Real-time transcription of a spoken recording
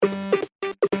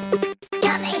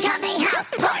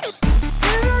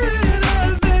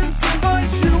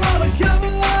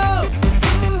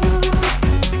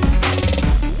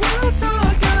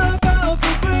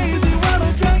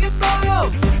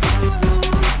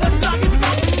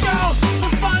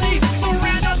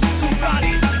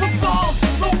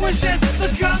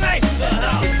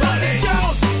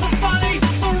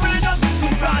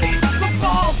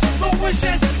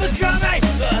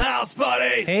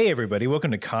everybody.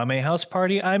 Welcome to Kame House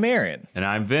Party. I'm Aaron. And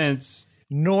I'm Vince.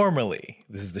 Normally,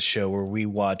 this is the show where we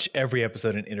watch every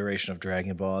episode and iteration of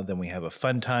Dragon Ball, then we have a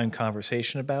fun time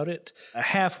conversation about it. A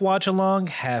half watch along,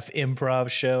 half improv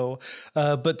show.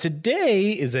 But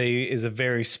today is a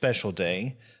very special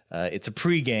day. It's a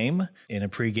pregame, and a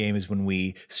pregame is when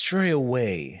we stray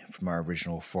away from our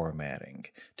original formatting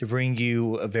to bring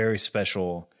you a very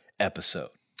special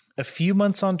episode. A few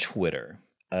months on Twitter,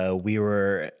 we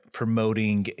were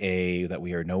promoting that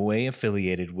we are no way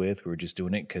affiliated with. We were just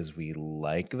doing it because we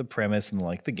like the premise and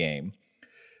like the game.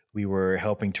 We were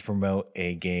helping to promote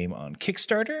a game on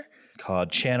Kickstarter called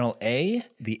Channel A,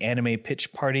 the anime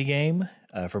pitch party game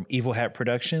from Evil Hat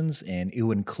Productions and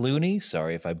Ewan Clooney.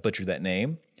 Sorry if I butchered that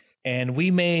name. And we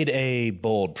made a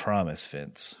bold promise,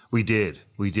 Vince. We did.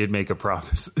 We did make a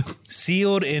promise.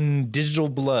 Sealed in digital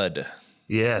blood.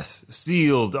 Yes,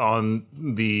 sealed on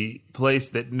the place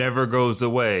that never goes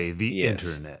away, the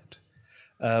internet.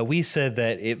 We said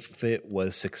that if it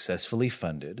was successfully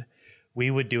funded,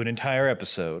 we would do an entire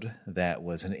episode that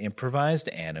was an improvised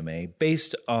anime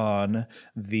based on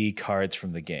the cards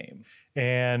from the game.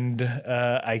 And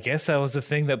I guess that was the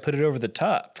thing that put it over the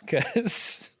top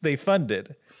because they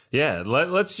funded. Yeah,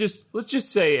 let's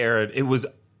just say, Aaron, it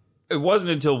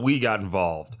wasn't until we got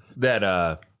involved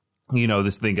that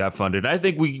this thing got funded. I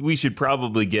think we should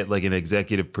probably get like an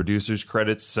executive producer's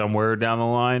credits somewhere down the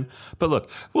line. But look,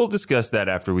 we'll discuss that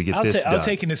after we get this done. I'll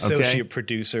take an associate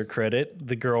producer credit,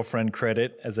 the girlfriend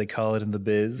credit, as they call it in the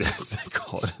biz. As they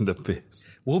call it in the biz.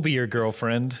 We'll be your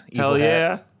girlfriend. Hell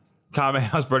yeah. Kame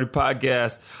House Party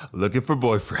Podcast, looking for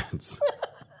boyfriends.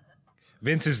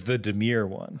 Vince is the demure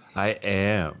one. I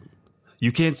am.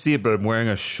 You can't see it, but I'm wearing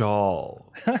a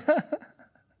shawl.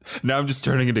 Now I'm just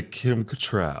turning into Kim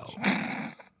Cattrall.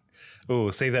 Oh,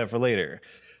 save that for later.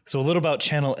 So a little about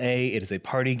Channel A. It is a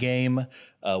party game.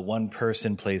 One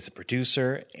person plays the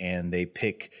producer, and they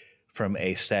pick from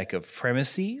a stack of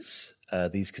premises.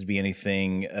 These could be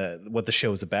anything, what the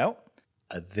show is about.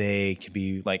 They could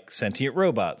be like sentient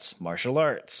robots, martial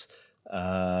arts,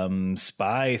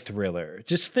 spy thriller,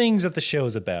 just things that the show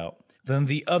is about. Then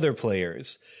the other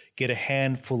players get a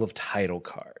handful of title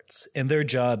cards, and their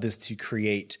job is to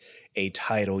create a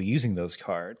title using those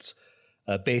cards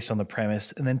based on the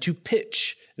premise, and then to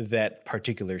pitch that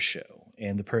particular show.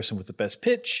 And the person with the best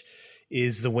pitch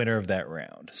is the winner of that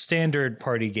round. Standard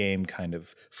party game kind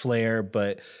of flair,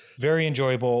 but very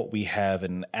enjoyable. We have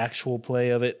an actual play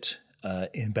of it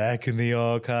back in the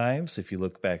archives, if you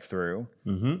look back through.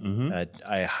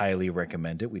 I highly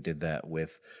recommend it. We did that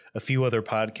with a few other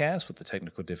podcasts, with the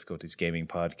Technical Difficulties Gaming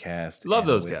Podcast. Love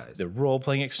those guys. The Role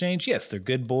Playing Exchange. Yes, they're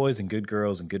good boys and good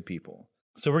girls and good people.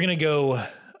 So we're going to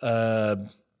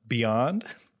go beyond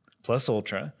plus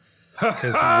ultra.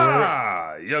 Because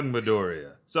Young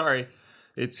Midoriya. Sorry,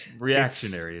 it's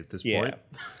reactionary at this point.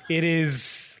 It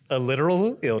is a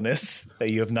literal illness that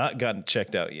you have not gotten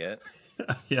checked out yet.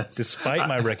 Yes. Despite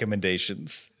my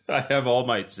recommendations. I have All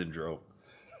Might syndrome.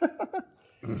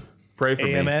 Pray for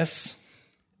me.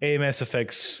 AMS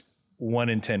affects 1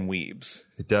 in 10 weebs.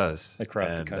 It does.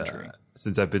 Across the country.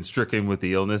 Since I've been stricken with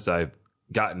the illness, I've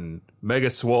gotten mega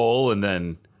swole and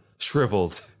then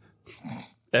shriveled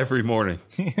every morning.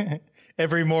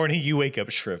 Every morning you wake up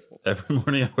shriveled. Every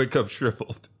morning I wake up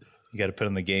shriveled. You got to put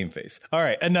on the game face. All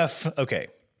right, enough. Okay.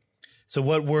 So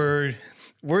what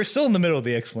we're still in the middle of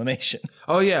the explanation.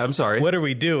 Oh, yeah, I'm sorry. What are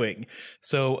we doing?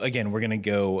 So, again, we're going to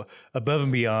go above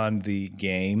and beyond the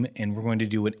game, and we're going to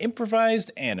do an improvised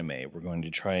anime. We're going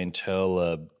to try and tell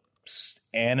a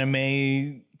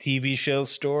anime TV show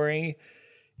story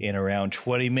in around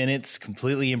 20 minutes,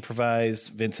 completely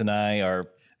improvised. Vince and I are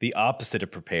the opposite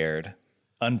of prepared,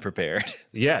 unprepared.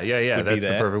 Yeah. That's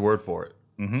the perfect word for it.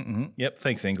 Yep,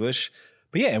 thanks, English.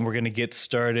 But yeah, and we're going to get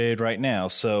started right now.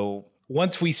 So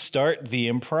once we start the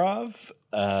improv,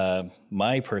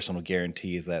 my personal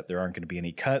guarantee is that there aren't going to be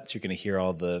any cuts. You're going to hear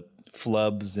all the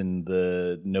flubs and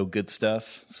the no good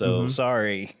stuff. So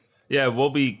sorry. Yeah, we'll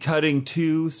be cutting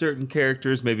to certain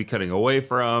characters, maybe cutting away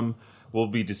from. We'll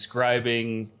be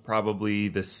describing probably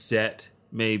the set,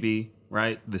 maybe,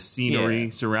 right? The scenery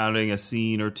surrounding a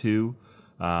scene or two.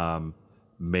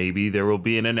 Maybe there will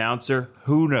be an announcer.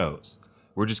 Who knows?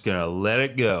 We're just going to let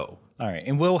it go. All right.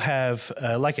 And we'll have,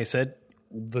 like I said,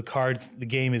 the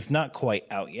game is not quite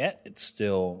out yet. It's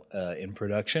still in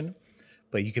production,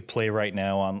 but you could play right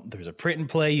now there's a print and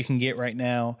play you can get right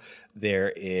now.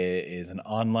 There is an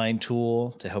online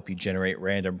tool to help you generate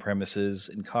random premises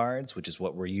and cards, which is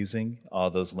what we're using. All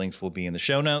those links will be in the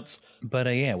show notes. But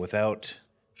without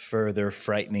further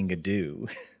frightening ado,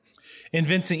 And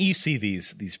Vincent, you see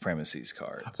these premises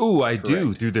cards. Ooh, I do,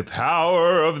 correct? through the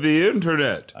power of the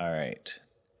internet. All right.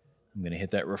 I'm going to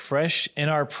hit that refresh, and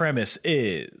our premise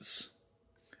is...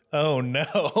 Oh, no.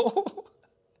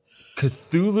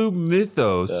 Cthulhu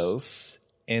Mythos. Those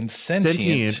and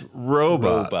sentient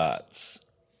robots.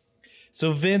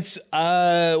 So, Vince,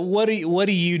 what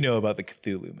do you know about the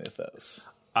Cthulhu Mythos?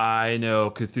 I know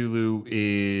Cthulhu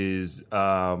is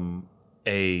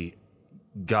a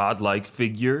godlike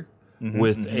figure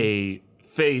with a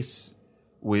face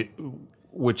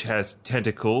which has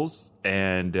tentacles,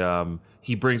 and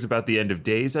he brings about the end of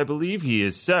days, I believe. He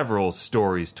is several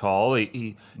stories tall.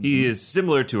 He is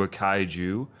similar to a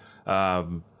kaiju,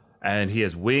 and he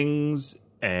has wings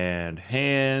and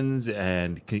hands,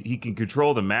 and he can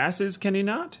control the masses, can he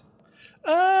not?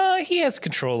 He has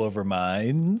control over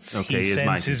minds. Okay, he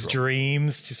sends sends his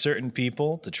dreams to certain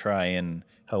people to try and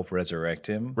help resurrect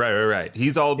him. Right.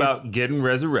 He's all about getting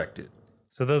resurrected.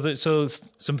 So those are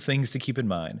some things to keep in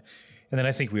mind. And then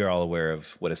I think we are all aware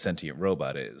of what a sentient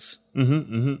robot is.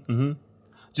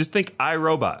 Just think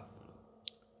iRobot.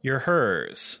 You're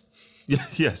hers.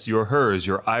 Yes, your hers,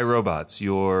 your iRobots,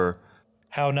 your...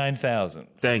 HOW 9000s.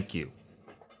 Thank you.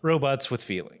 Robots with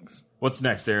feelings. What's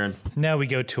next, Aaron? Now we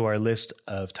go to our list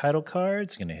of title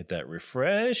cards. Going to hit that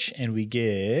refresh, and we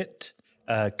get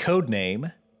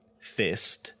Codename,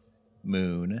 Fist,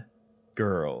 Moon,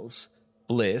 Girls,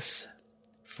 Bliss,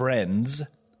 Friends,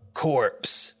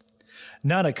 Corpse,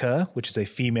 Nanaka, which is a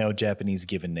female Japanese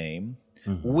given name,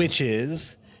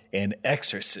 Witches, and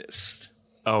Exorcist.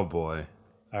 Oh, boy.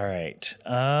 All right.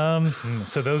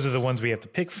 So those are the ones we have to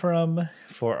pick from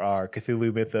for our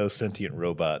Cthulhu Mythos Sentient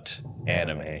Robot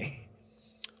anime.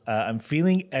 I'm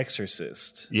feeling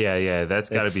Exorcist. Yeah, that's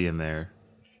got to be in there.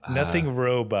 Nothing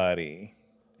robot-y.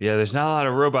 Yeah, there's not a lot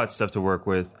of robot stuff to work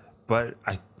with, but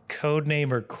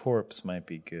Codename or Corpse might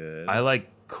be good. I like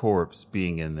Corpse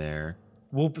being in there.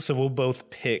 We'll both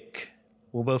pick.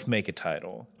 We'll both make a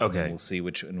title. Okay. And we'll see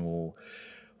which, and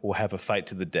we'll have a fight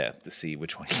to the death to see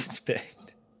which one gets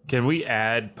picked. Can we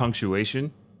add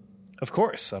punctuation? Of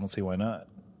course. I don't see why not.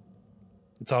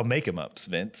 It's all make-em-ups,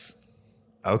 Vince.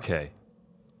 Okay.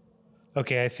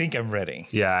 Okay, I think I'm ready.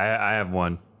 Yeah, I have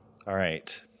one. All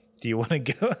right. Do you want to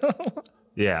go?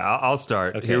 Yeah, I'll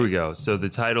start. Okay. Here we go. So the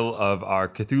title of our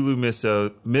Cthulhu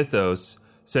Mythos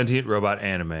Sentient Robot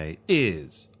anime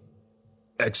is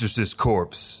Exorcist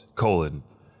Corpse,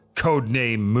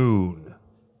 Codename Moon.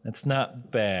 That's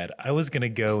not bad. I was going to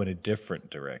go in a different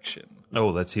direction. Oh,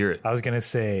 let's hear it. I was going to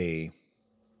say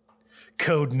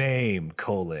Codename,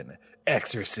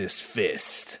 Exorcist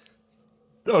Fist.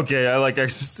 Okay, I like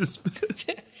Exorcist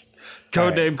Fist.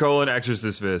 Codename,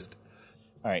 Exorcist Fist.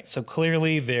 All right, so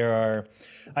clearly there are...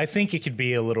 I think it could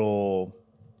be a little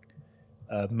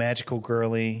magical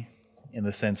girly in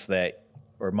the sense that...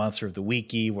 Or Monster of the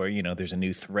Weeky, where, there's a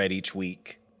new thread each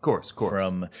week. Of course.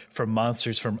 From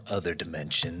monsters from other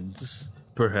dimensions.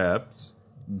 Perhaps.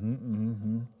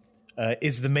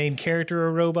 Is the main character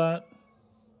a robot?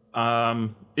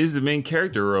 Is the main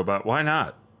character a robot? Why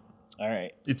not? All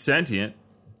right. It's sentient.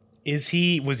 Was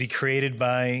he created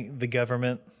by the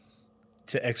government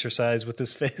to exercise with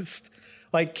his fist?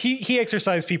 Like he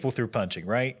exercised people through punching,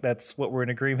 right? That's what we're in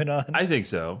agreement on. I think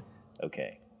so.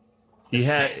 Okay. He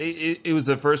had it was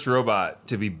the first robot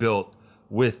to be built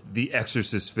with the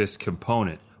Exorcist Fist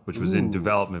component, which was in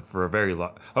development for a very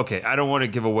long. Okay, I don't want to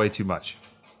give away too much.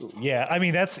 Yeah, I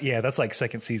mean that's like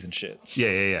second season shit.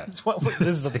 Yeah. This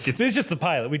is just the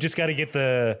pilot. We just got to get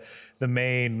the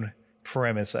main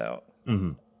premise out.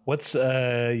 What's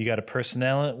you got a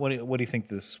personality? What do you think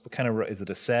this? What kind of is it?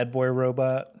 A sad boy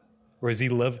robot, or does he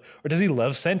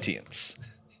love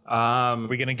sentience? Are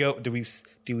we gonna go? Do we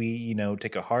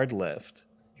take a hard left?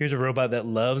 Here's a robot that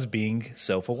loves being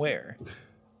self-aware.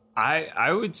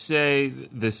 I would say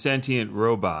the sentient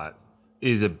robot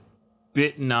is a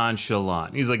bit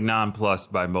nonchalant. He's like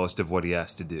nonplussed by most of what he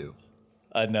has to do.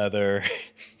 Another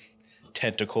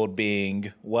tentacled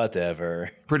being, whatever.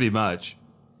 Pretty much.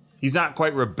 He's not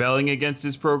quite rebelling against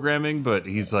his programming, but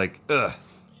he's like, ugh.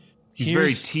 He's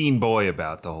very teen boy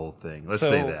about the whole thing. Let's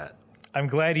say that. I'm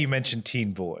glad you mentioned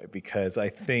teen boy, because I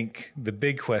think the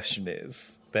big question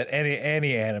is that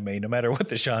any anime, no matter what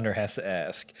the genre, has to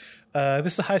ask,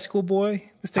 this is a high school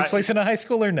boy? This takes place in a high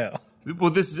school or no?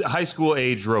 Well, this is a high school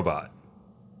age robot.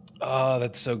 Oh,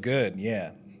 that's so good.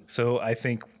 Yeah. So I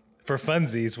think for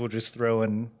funsies, we'll just throw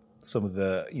in some of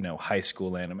the, high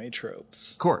school anime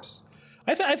tropes. Of course.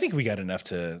 I think we got enough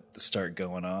to start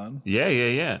going on. Yeah.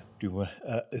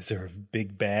 Is there a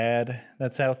big bad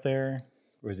that's out there?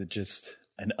 Or is it just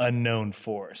an unknown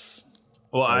force?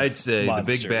 Well, I'd say the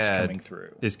big bad coming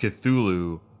through? is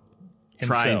Cthulhu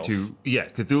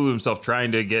Cthulhu himself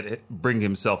trying to bring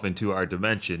himself into our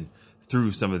dimension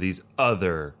through some of these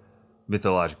other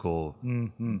mythological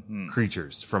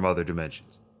creatures from other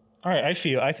dimensions. All right,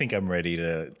 I think I'm ready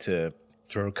to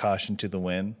throw caution to the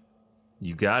wind.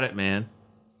 You got it, man.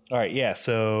 All right, yeah.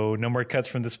 So no more cuts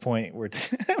from this point. We're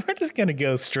we're just gonna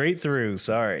go straight through.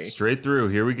 Sorry, straight through.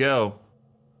 Here we go.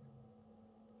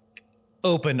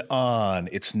 Open on.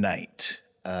 It's night.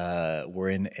 We're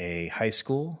in a high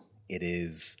school. It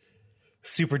is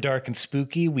super dark and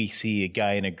spooky. We see a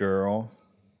guy and a girl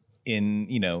in,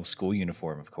 school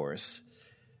uniform, of course.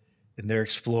 And they're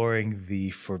exploring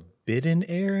the forbidden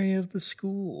area of the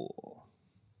school.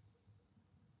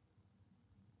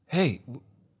 Hey,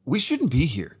 we shouldn't be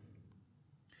here.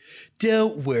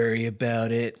 Don't worry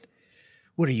about it.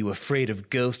 What, are you afraid of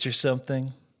ghosts or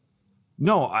something?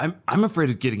 No, I'm afraid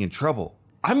of getting in trouble.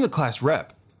 I'm the class rep.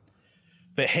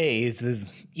 But hey,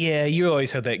 you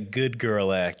always have that good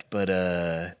girl act, but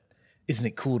isn't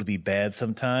it cool to be bad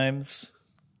sometimes?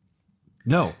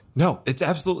 No, it's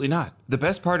absolutely not. The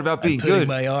best part about being good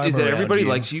is that everybody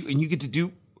likes you and you get to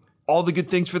do all the good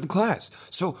things for the class.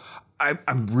 So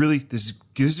I'm really, this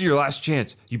is your last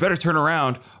chance. You better turn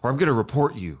around or I'm going to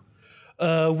report you.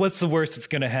 What's the worst that's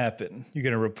going to happen? You're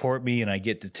going to report me and I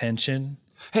get detention?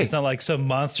 Hey, it's not like some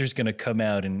monster's going to come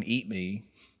out and eat me.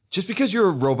 Just because you're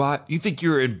a robot, you think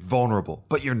you're invulnerable,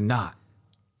 but you're not.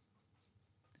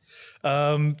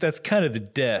 That's kind of the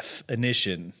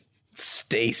definition,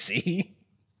 Stacy.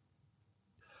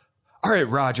 All right,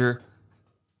 Roger.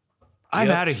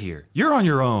 I'm out of here. You're on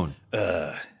your own.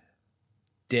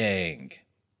 Dang.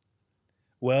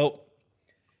 Well,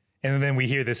 and then we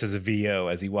hear this as a VO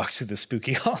as he walks through the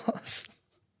spooky halls.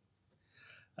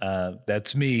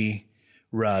 That's me,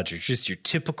 Roger. Just your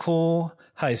typical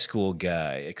high school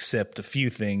guy, except a few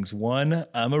things. 1,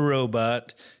 I'm a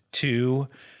robot. 2,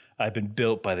 I've been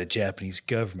built by the Japanese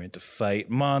government to fight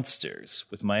monsters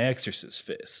with my exorcist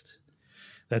fist.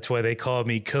 That's why they call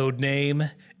me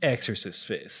codename Exorcist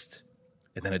Fist.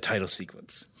 And then a title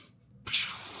sequence.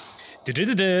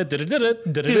 Exorcist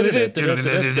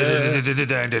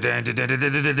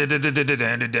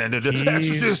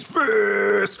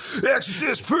first!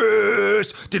 Exorcist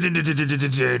first!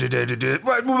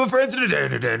 Right, move my friends.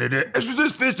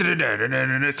 Exorcist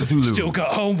first! Cthulhu. Still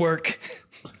got homework.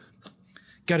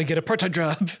 Gotta get a part-time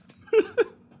job.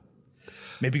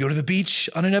 Maybe go to the beach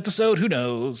on an episode. Who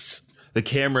knows? The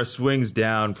camera swings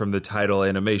down from the title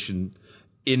animation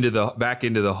back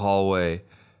into the hallway.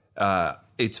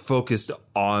 It's focused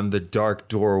on the dark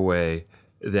doorway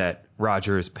that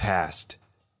Roger has passed.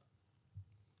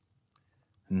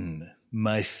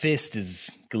 My fist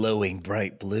is glowing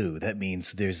bright blue. That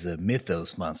means there's a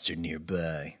Mythos monster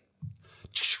nearby.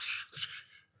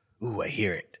 Ooh, I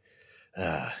hear it.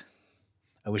 I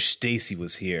wish Stacy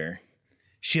was here.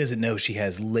 She doesn't know she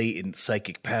has latent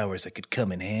psychic powers that could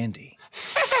come in handy.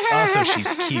 Also,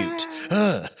 she's cute.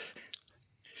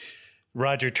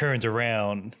 Roger turns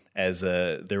around as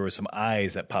there were some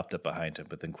eyes that popped up behind him,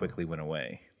 but then quickly went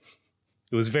away.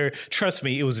 It was trust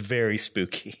me, it was very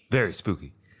spooky. Very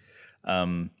spooky.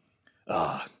 I'm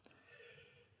not,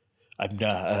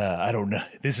 I don't know.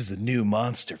 This is a new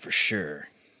monster for sure.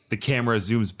 The camera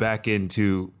zooms back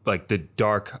into like the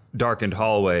darkened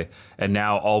hallway, and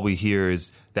now all we hear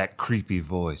is that creepy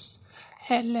voice.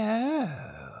 Hello.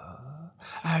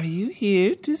 Are you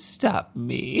here to stop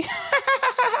me?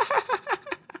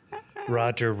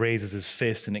 Roger raises his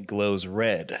fist and it glows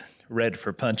red. Red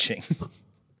for punching.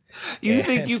 You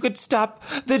think you could stop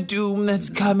the doom that's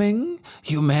coming?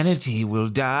 Humanity will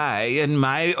die, and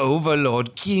my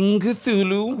overlord, King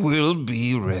Cthulhu, will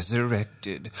be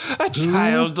resurrected. A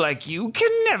child like you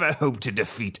can never hope to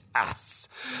defeat us.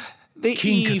 The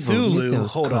King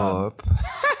Cthulhu, hold on.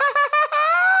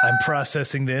 I'm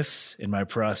processing this in my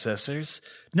processors.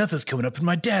 Nothing's coming up in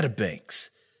my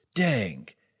databanks. Dang.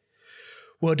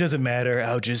 Well, it doesn't matter.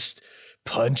 I'll just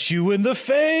punch you in the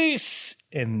face.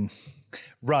 And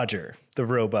Roger, the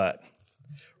robot,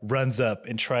 runs up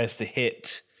and tries to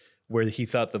hit where he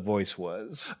thought the voice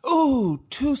was. Ooh,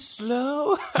 too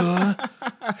slow. I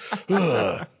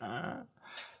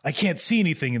can't see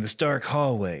anything in this dark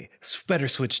hallway. Better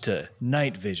switch to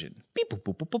night vision. Beep, boop,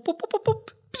 boop, boop, boop, boop, boop,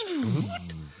 boop.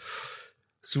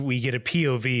 So we get a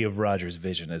POV of Roger's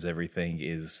vision as everything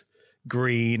is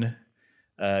green,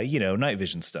 night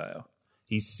vision style.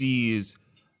 He sees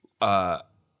an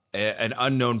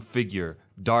unknown figure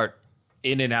dart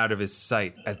in and out of his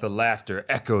sight as the laughter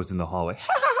echoes in the hallway.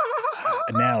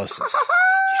 Analysis.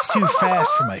 He's too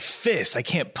fast for my fist. I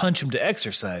can't punch him to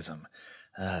exercise him.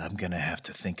 I'm going to have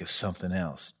to think of something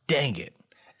else. Dang it.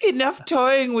 Enough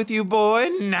toying with you, boy.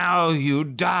 Now you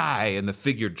die. And the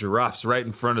figure drops right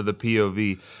in front of the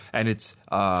POV. And it's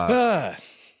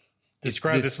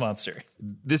Describe this monster.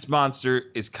 This monster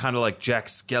is kind of like Jack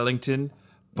Skellington,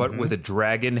 but with a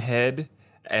dragon head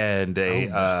and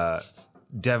a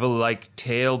devil-like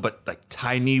tail, but like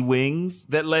tiny wings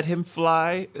that let him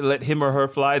or her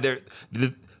fly.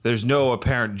 There's no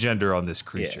apparent gender on this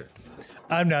creature. Yeah.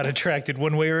 I'm not attracted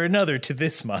one way or another to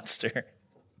this monster.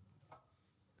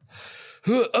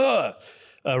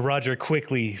 Roger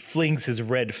quickly flings his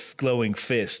red glowing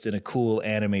fist in a cool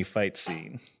anime fight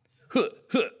scene.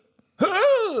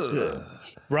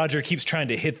 Roger keeps trying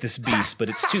to hit this beast, but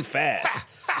it's too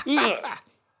fast.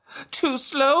 Too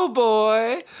slow,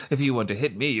 boy. If you want to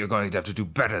hit me, you're going to have to do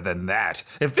better than that.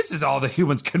 If this is all the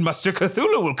humans can muster,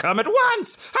 Cthulhu will come at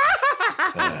once.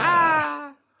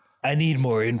 I need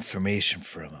more information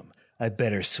from him. I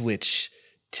better switch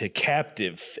to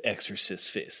captive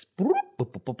exorcist fist.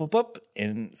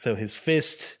 And so his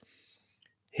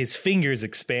fingers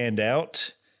expand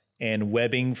out and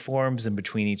webbing forms in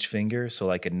between each finger, so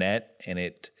like a net, and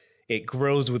it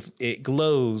glows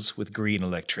with green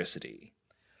electricity.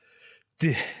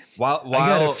 I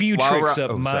got a few tricks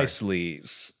up my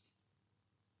sleeves.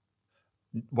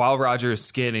 While Roger is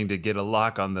scanning to get a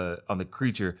lock on the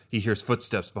creature, he hears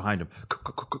footsteps behind him.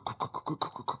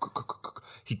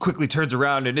 He quickly turns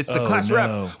around and it's the class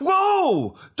rep.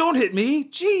 Whoa! Don't hit me!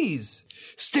 Jeez!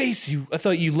 Stacy, I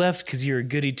thought you left because you're a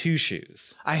goody two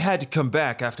shoes. I had to come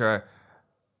back after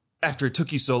it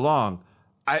took you so long.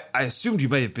 I assumed you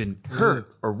may have been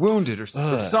hurt or wounded or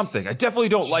something. I definitely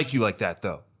don't like you like that,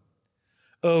 though.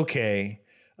 Okay.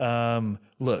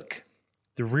 Look,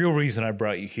 the real reason I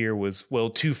brought you here was, well,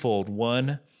 twofold.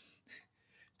 One,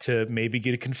 to maybe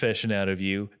get a confession out of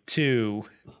you. Two,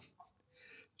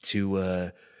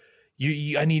 I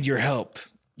need your help.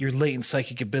 Your latent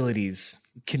psychic abilities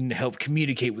can help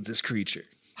communicate with this creature.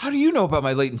 How do you know about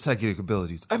my latent psychic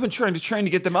abilities? I've been trying to train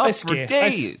to get them up for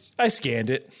days. I scanned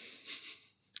it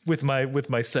with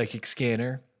my psychic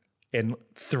scanner, and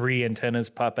 3 antennas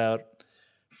pop out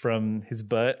from his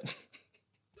butt.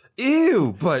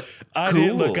 Ew, but I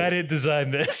didn't design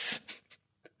this.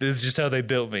 This is just how they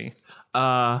built me.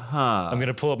 I'm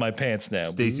gonna pull up my pants now.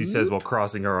 Stacy says while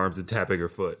crossing her arms and tapping her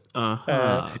foot.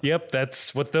 Yep,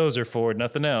 that's what those are for.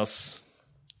 Nothing else.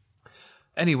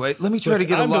 Anyway, let me try to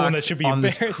get a lock on this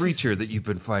embarrassed. creature that you've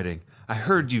been fighting. I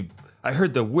heard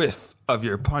the whiff of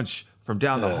your punch from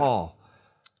down the hall.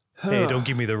 Hey, don't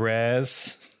give me the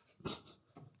razz.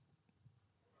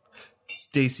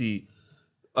 Stacy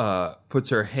puts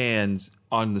her hands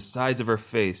on the sides of her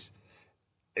face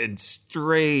and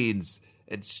strains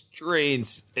and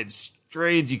strains and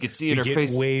strains. You could see in her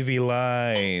face wavy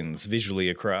lines visually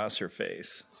across her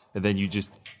face. And then you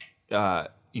just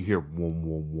you hear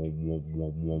wom.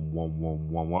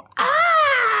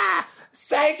 Ah!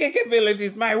 Psychic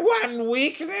abilities, my one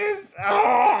weakness.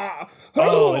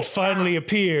 Oh, it finally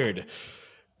appeared.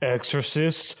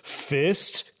 Exorcist,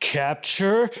 fist,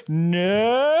 capture,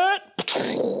 net.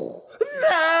 No!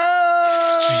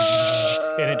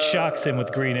 And it shocks him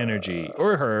with green energy.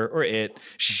 Or her, or it.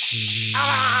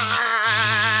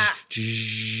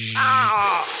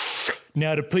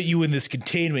 Now to put you in this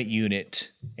containment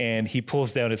unit. And he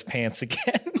pulls down his pants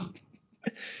again.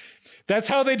 That's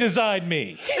how they designed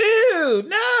me. Ew,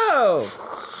 no!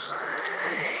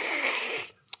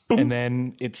 And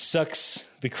then it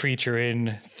sucks the creature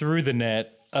in through the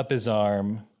net, up his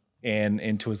arm, and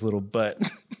into his little butt.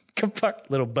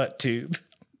 Little butt tube.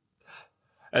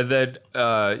 And then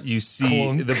you see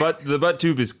Clunk. the butt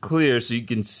tube is clear, so you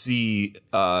can see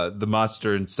the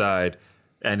monster inside,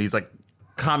 and he's like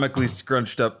comically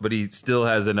scrunched up, but he still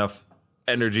has enough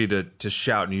energy to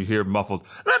shout, and you hear muffled,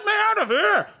 "Let me out of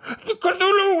here!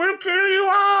 Cthulhu will kill you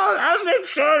all! I'll make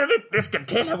sure that this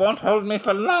container won't hold me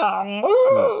for long!"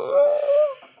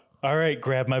 All right,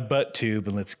 grab my butt tube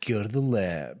and let's go to the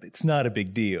lab. It's not a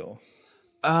big deal.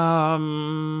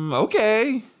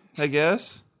 Okay, I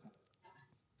guess.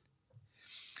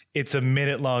 It's a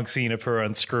minute-long scene of her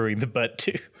unscrewing the butt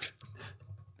tube.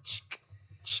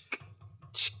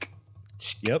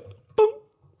 Yep.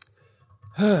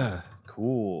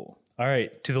 Cool. All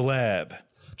right, to the lab.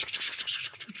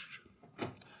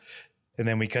 And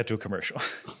then we cut to a commercial.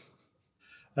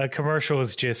 A commercial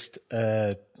is just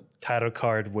a title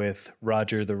card with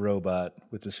Roger the robot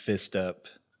with his fist up.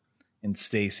 And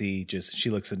Stacy she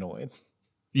looks annoyed.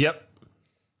 Yep.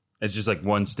 It's just like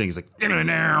one sting. It's like,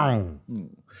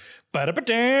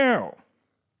 Ba-da-ba-dow.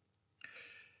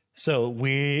 So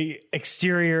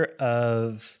exterior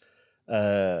of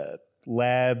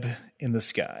lab in the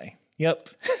sky. Yep.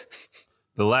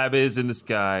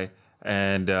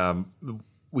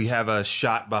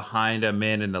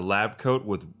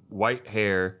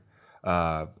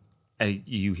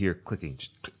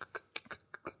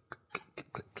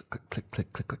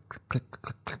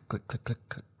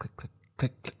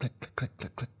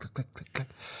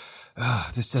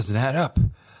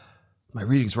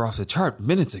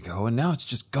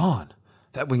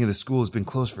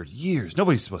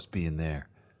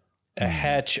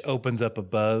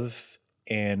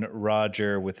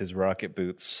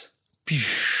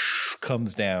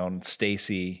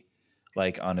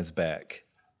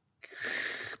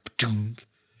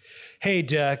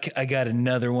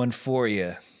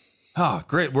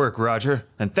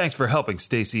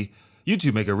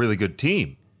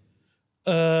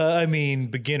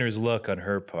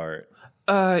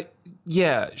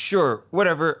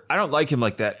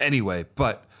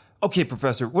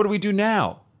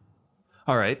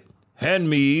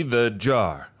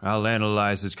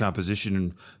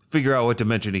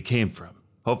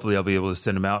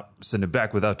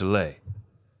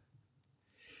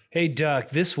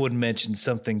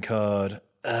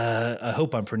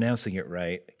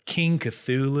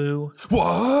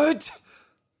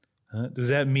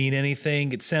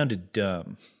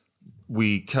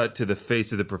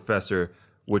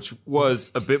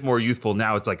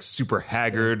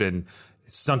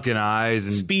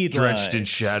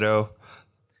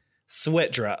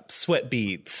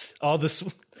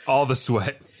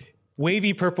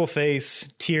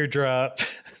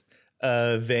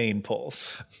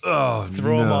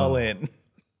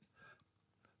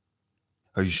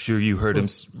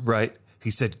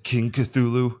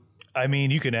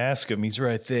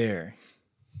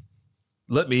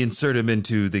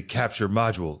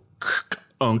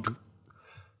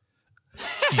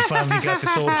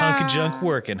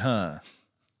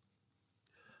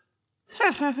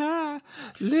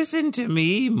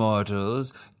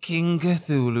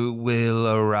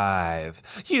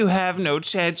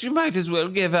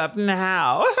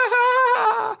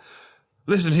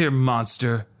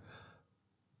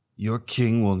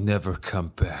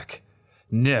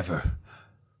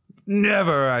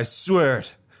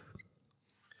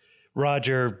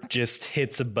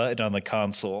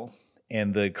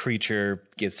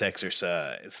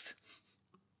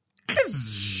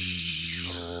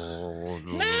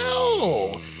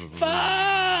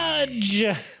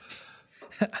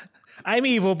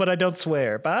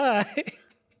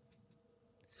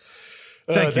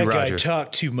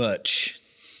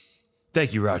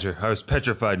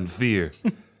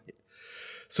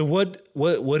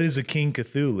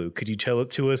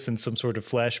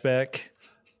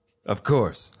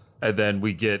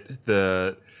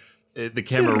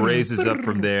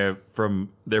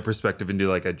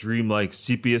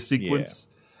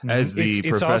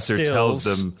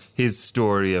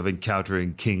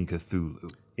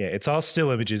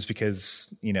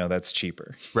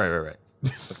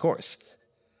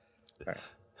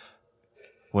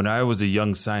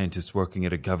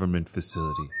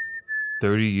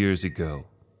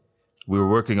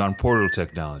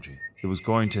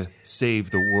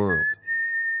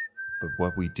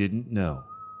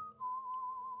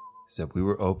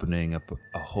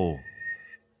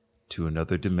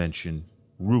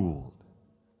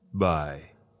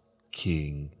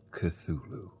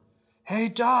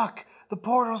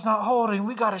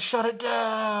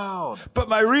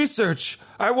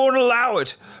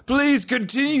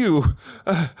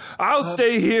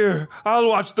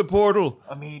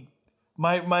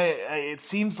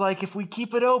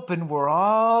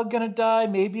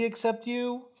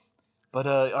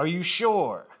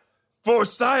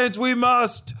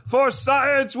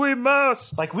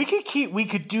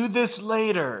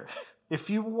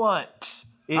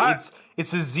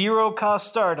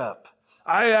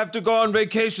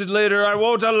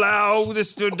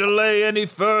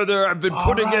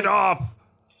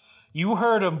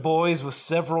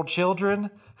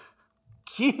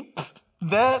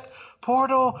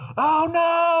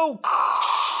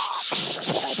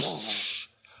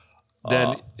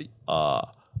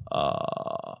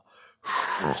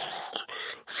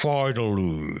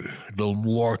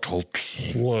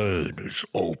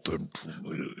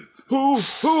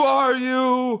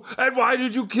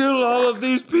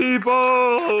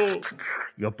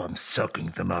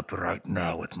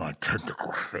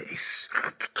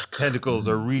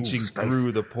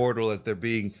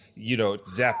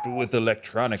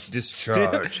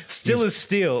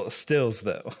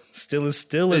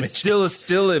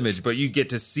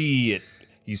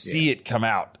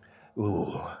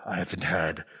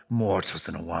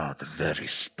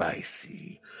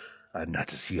 I'm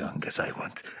not as young as I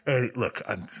want. Look,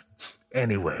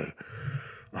 anyway,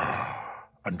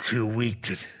 I'm too weak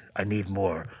to. I need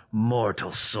more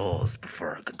mortal souls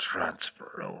before I can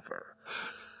transfer over.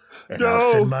 And I'll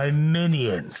send my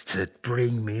minions to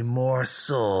bring me more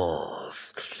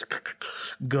souls.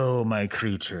 Go, my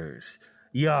creatures.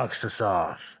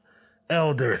 Yaxasoth,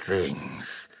 Elder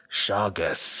Things,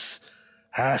 Shagas,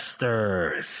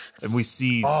 Hasters. And we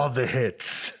see all the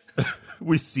hits.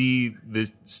 We see the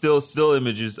still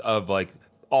images of like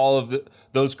all of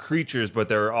those creatures, but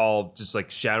they're all just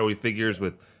like shadowy figures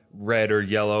with red or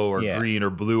yellow or green or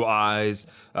blue eyes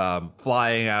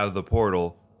flying out of the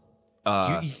portal.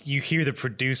 You hear the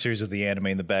producers of the anime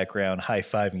in the background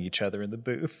high-fiving each other in the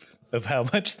booth of how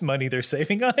much money they're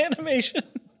saving on animation.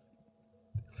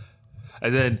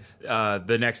 And then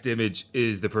the next image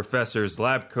is the professor's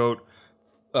lab coat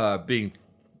being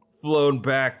flown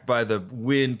back by the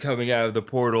wind coming out of the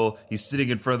portal. He's sitting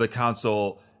in front of the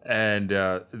console, and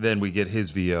then we get his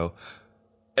VO.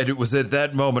 And it was at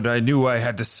that moment I knew I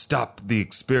had to stop the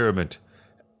experiment.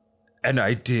 And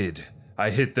I did. I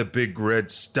hit the big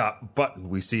red stop button.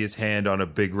 We see his hand on a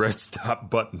big red stop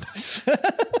button.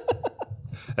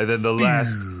 And then the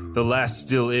last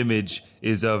still image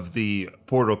is of the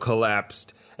portal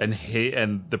collapsed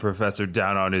and the professor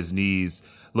down on his knees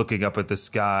looking up at the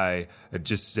sky and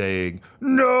just saying,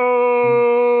 "No!"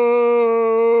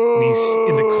 And he's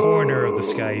in the corner of the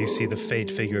sky. You see the faint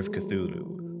figure of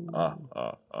Cthulhu.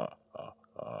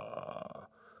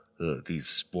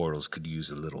 These portals could use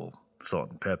a little salt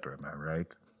and pepper, am I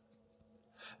right?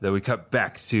 Then we cut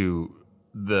back to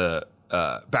the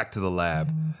lab.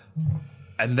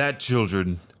 And that,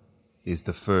 children, is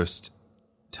the first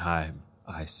time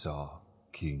I saw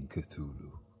King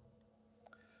Cthulhu.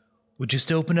 We'll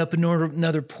just open up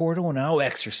another portal and I'll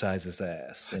exorcise his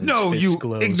ass. And no, his you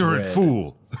glows ignorant red.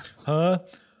 fool. Huh?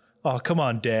 Oh, come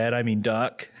on, Dad. I mean,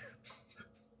 Doc.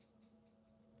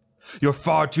 You're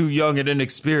far too young and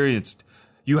inexperienced.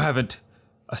 You haven't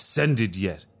ascended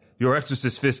yet. Your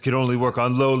exorcist fist can only work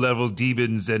on low-level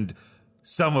demons and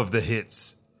some of the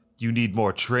hits. You need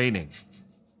more training.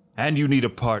 And you need a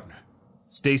partner.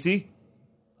 Stacy,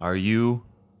 are you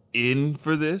in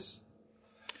for this?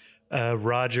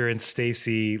 Roger and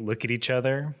Stacy look at each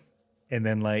other, and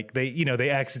then like they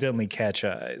accidentally catch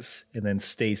eyes, and then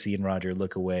Stacy and Roger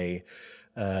look away.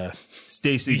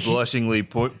 Stacy blushingly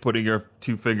putting her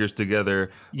two fingers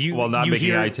together while not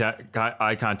making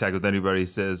eye contact with anybody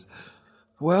says,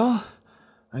 "Well,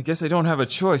 I guess I don't have a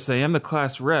choice. I am the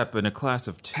class rep in a class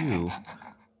of 2.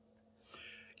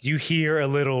 You hear a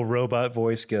little robot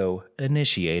voice go,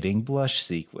 "Initiating blush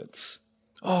sequence."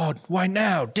 Oh, why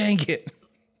now? Dang it.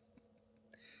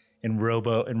 And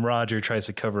Roger tries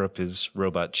to cover up his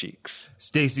robot cheeks.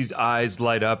 Stacy's eyes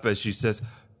light up as she says,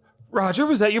 "Roger,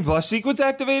 was that your blush sequence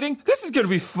activating? This is going to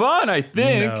be fun, I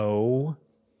think." No.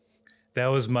 That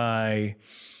was my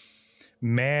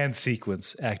man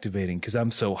sequence activating because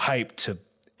I'm so hyped to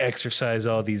exercise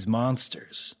all these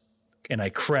monsters. And I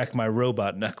crack my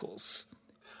robot knuckles.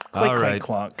 Clink, all right.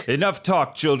 clink, clonk. Enough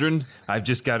talk, children. I've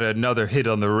just got another hit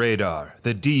on the radar,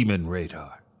 the demon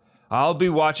radar. I'll be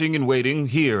watching and waiting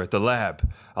here at the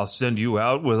lab. I'll send you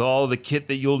out with all the kit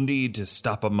that you'll need to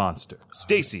stop a monster.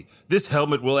 Stacy, this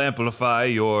helmet will amplify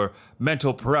your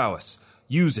mental prowess.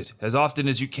 Use it as often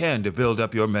as you can to build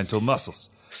up your mental muscles.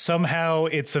 Somehow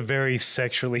it's a very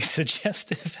sexually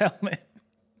suggestive helmet.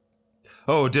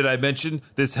 Oh, did I mention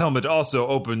this helmet also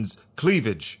opens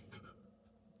cleavage?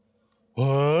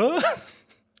 What?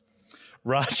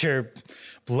 Roger,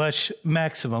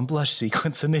 maximum blush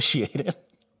sequence initiated.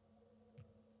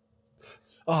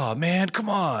 Oh, man, come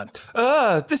on.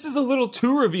 This is a little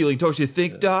too revealing, don't you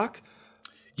think, Doc?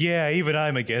 Yeah, even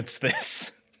I'm against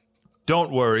this.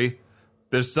 Don't worry.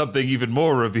 There's something even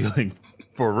more revealing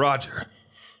for Roger.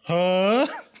 Huh?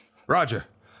 Roger,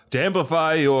 to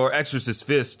amplify your exorcist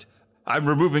fist, I'm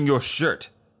removing your shirt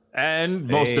and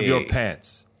most of your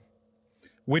pants.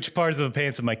 Which parts of the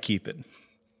pants am I keeping?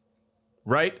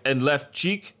 Right and left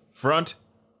cheek, front,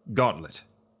 gauntlet.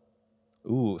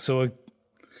 Ooh, so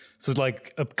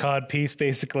like a cod piece,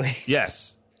 basically.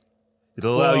 Yes.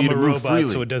 It'll allow you to move robot, freely.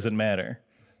 So it doesn't matter.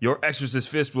 Your exorcist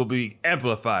fist will be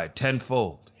amplified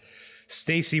tenfold.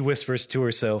 Stacy whispers to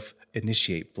herself,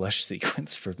 "Initiate blush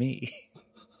sequence for me."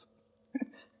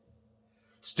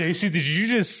 Stacy, did you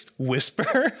just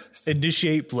whisper?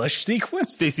 Initiate blush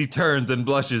sequence? Stacy turns and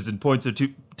blushes and points her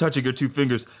touching her two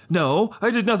fingers. No,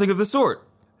 I did nothing of the sort.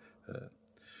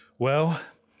 Well,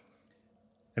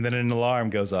 and then an alarm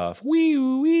goes off. Wee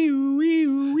wee wee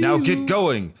wee. Now get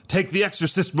going. Take the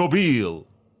exorcist mobile.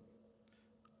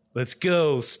 Let's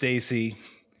go, Stacy.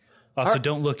 Also,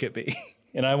 don't look at me,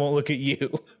 and I won't look at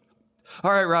you.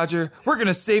 All right, Roger, we're going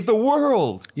to save the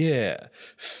world. Yeah.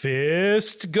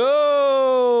 Fist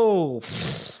go!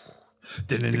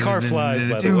 The car flies,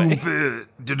 by the way.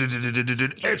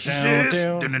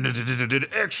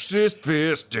 Exorcist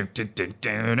fist.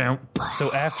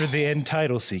 So after the end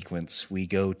title sequence, we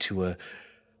go to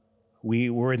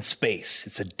we're in space.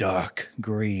 It's a dark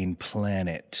green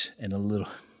planet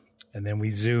and then we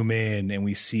zoom in and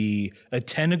we see a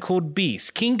tentacled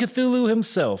beast, King Cthulhu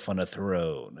himself on a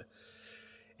throne.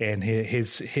 And he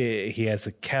has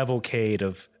a cavalcade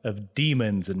of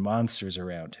demons and monsters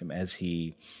around him as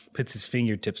he puts his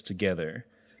fingertips together,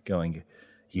 going,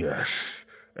 Yes,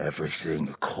 everything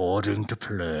according to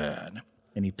plan.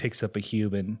 and he picks up a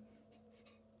human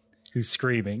who's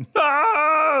screaming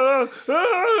Ah!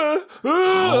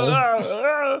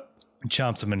 and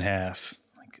chomps him in half.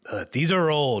 Like, these are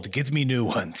old. Get me new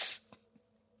ones.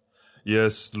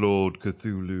 Yes, Lord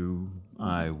Cthulhu,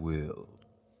 I will.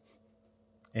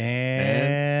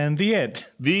 And the end.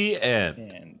 The end.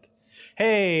 And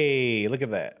hey, look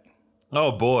at that.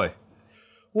 Oh, boy.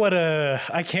 What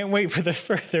I can't wait for the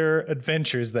further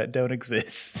adventures that don't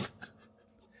exist.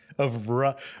 of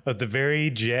the very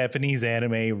Japanese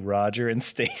anime Roger and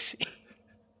Stacy.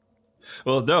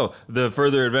 Well, no, the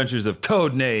further adventures of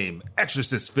Codename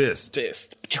Exorcist Fist.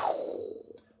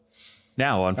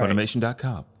 Now on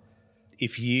Funimation.com.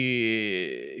 If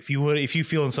you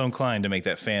feeling so inclined to make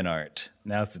that fan art,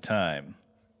 now's the time.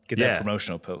 Get that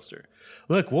promotional poster.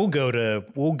 Look, we'll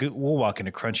walk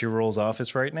into Crunchyroll's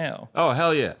office right now. Oh,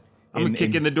 hell yeah. I'm going to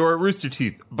kick in the door at Rooster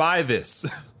Teeth. Buy this.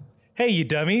 Hey, you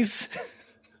dummies.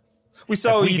 We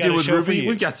saw what you got did a with show for Ruby. you.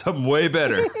 We got something way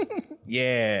better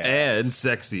Yeah. and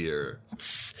sexier.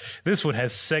 This one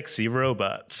has sexy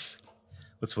robots.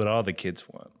 That's what all the kids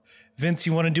want. Vince,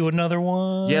 you want to do another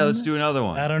one? Yeah, let's do another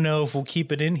one. I don't know if we'll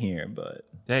keep it in here, but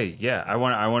Hey, yeah, I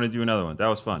want to do another one. That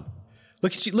was fun.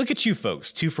 look at you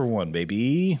folks. 2 for 1,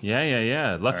 baby.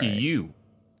 Yeah. Lucky you.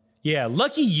 Yeah,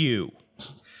 lucky you.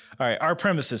 All right, our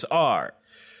premises are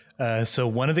so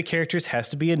one of the characters has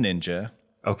to be a ninja,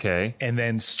 Okay. and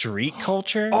then street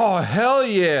culture. Oh, hell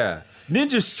yeah.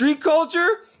 Ninja street culture?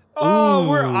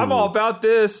 Oh, I'm all about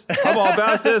this.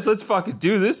 Let's fucking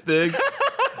do this thing.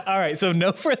 All right, so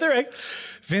no further.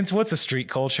 Vince, what's a street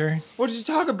culture? What did you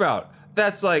talk about?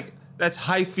 That's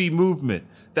hyphy movement.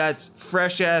 That's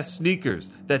fresh ass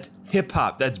sneakers. That's hip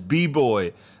hop. That's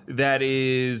b-boy. That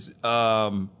is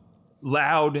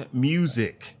loud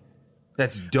music.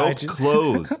 That's dope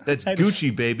clothes. That's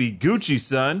Gucci, baby. Gucci,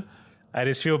 son. I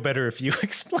just feel better if you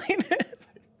explain it.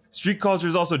 Street culture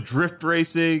is also drift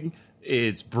racing.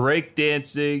 It's break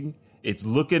dancing. It's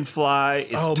looking fly.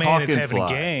 It's Oh talking man, it's having fly.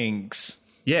 gangs.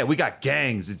 Yeah, we got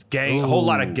gangs. It's a whole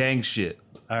lot of gang shit.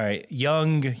 All right,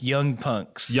 young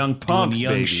punks. Young punks, doing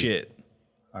young baby. shit.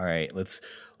 All right, let's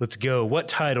go. What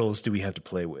titles do we have to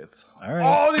play with? All right.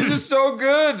 Oh, these are so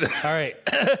good. All right.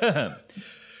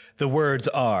 The words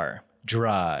are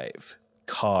drive,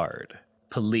 card,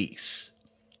 police,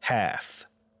 half,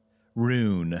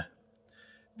 rune,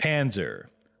 panzer,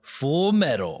 full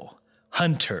metal,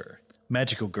 hunter,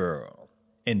 magical girl,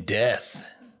 and death.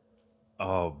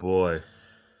 Oh boy.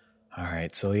 All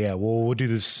right, so yeah, we'll do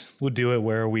this. We'll do it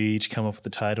where we each come up with the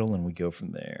title and we go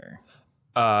from there.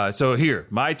 So here,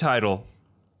 my title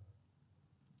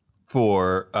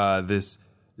for this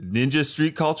Ninja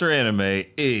Street Culture anime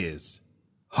is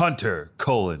Hunter: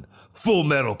 Full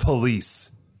Metal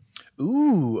Police.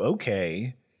 Ooh,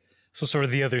 okay. So sort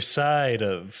of the other side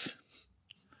of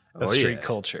street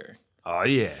culture. Oh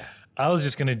yeah. I was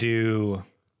just gonna do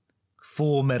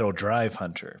Full Metal Drive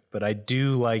Hunter, but I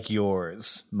do like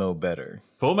yours, Mo, better.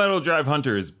 Full Metal Drive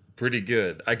Hunter is pretty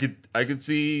good. I could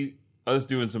see us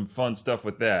doing some fun stuff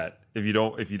with that. If you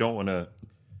don't want to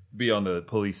be on the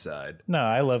police side. No,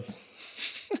 I love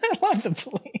the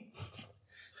police.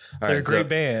 All They're right, a great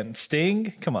band.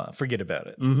 Sting, come on, forget about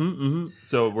it.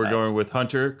 So we're going with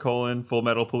Hunter: Full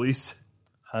Metal Police.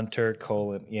 Hunter,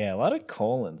 colon. Yeah, a lot of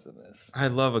colons in this. I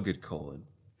love a good colon.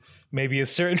 Maybe a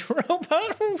certain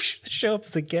robot will show up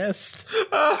as a guest.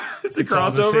 It's a It's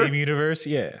all the crossover. same universe.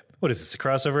 Yeah. What is this, a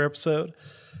crossover episode?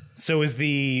 So is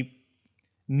the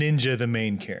ninja the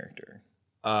main character?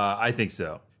 I think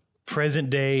so. Present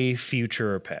day,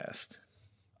 future, or past?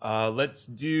 Let's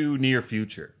do near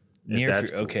future. if that's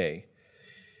cool. Okay.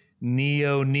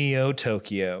 Neo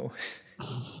Tokyo.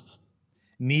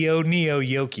 Neo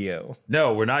Yokio.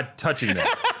 No, we're not touching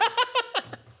that.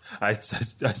 I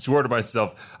swore to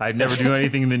myself I'd never do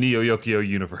anything in the Neo Yokio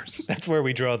universe. That's where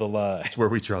we draw the line. That's where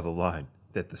we draw the line.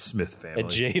 At the Smith family. At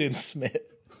Jaden Smith.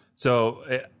 So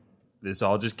this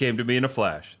all just came to me in a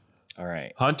flash. All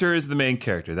right. Hunter is the main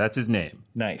character. That's his name.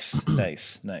 Nice.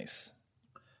 Nice.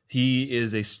 He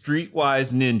is a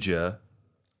streetwise ninja,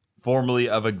 formerly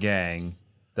of a gang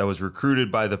that was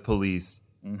recruited by the police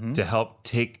to help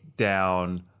take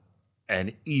down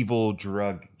an evil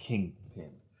drug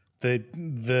kingpin.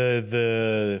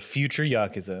 The future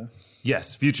Yakuza.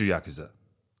 Yes, future Yakuza.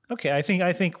 Okay, I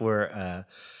think we're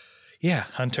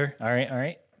Hunter. All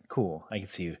right. Cool. I can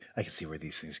see where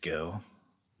these things go.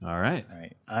 All right.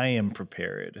 I am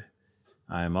prepared.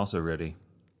 I am also ready.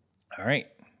 All right.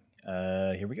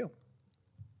 Here we go.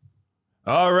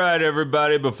 All right,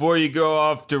 everybody. Before you go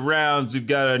off to rounds, we've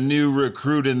got a new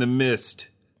recruit in the mist.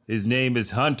 His name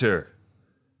is Hunter.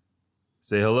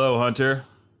 Say hello, Hunter.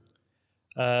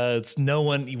 It's no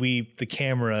one. The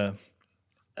camera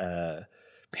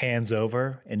pans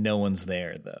over and no one's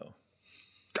there though.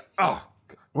 Oh,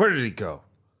 where did he go?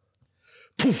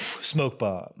 Poof! Smoke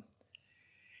bomb.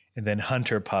 And then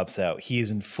Hunter pops out. He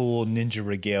is in full ninja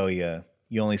regalia.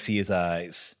 You only see his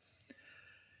eyes.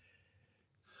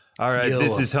 All right,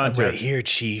 this is Hunter. I'm right here,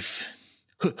 Chief.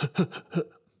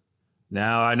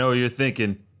 Now, I know what you're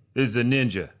thinking. This is a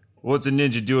ninja. What's a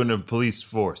ninja doing in a police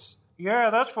force? Yeah,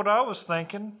 that's what I was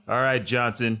thinking. All right,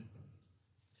 Johnson.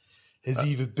 Has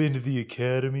he even been to the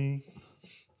academy?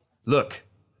 Look,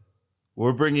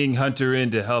 we're bringing Hunter in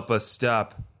to help us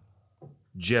stop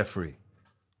Jeffrey,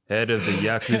 head of the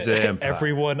Yakuza Empire.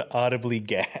 Everyone audibly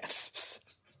gasps.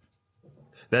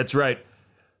 That's right.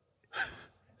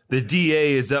 The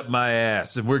DA is up my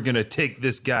ass, and we're going to take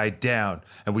this guy down,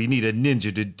 and we need a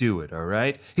ninja to do it, all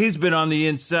right? He's been on the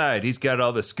inside. He's got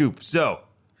all the scoop. So,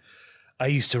 I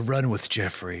used to run with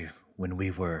Jeffrey when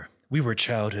we were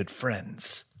childhood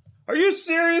friends. are you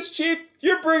serious, Chief?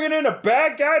 You're bringing in a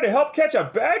bad guy to help catch a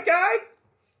bad guy?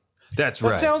 That's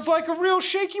right. That sounds like a real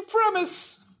shaky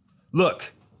premise.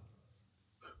 Look.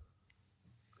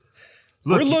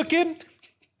 We're looking.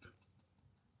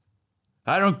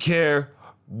 I don't care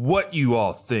what you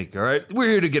all think, all right? We're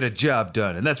here to get a job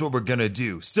done, and that's what we're gonna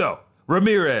do. So,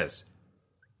 Ramirez.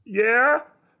 Yeah?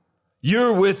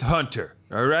 You're with Hunter,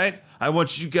 all right? I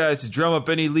want you guys to drum up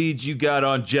any leads you got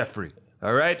on Jeffrey,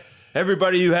 all right?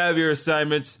 Everybody, you have your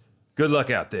assignments. Good luck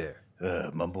out there.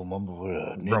 Mumble,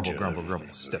 ninja. Grumble, grumble,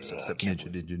 grumble. Step,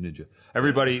 ninja.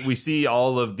 Everybody, we see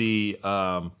all of the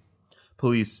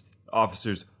police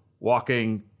officers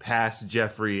walking past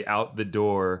Jeffrey out the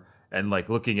door and like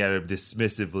looking at him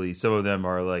dismissively. Some of them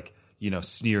are like,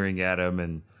 sneering at him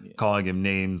and calling him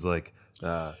names like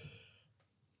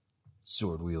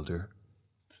sword wielder.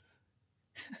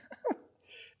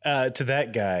 To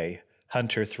that guy,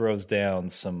 Hunter throws down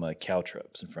some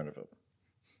caltrops in front of him.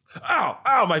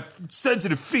 Ow, my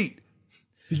sensitive feet.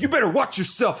 You better watch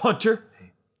yourself, Hunter.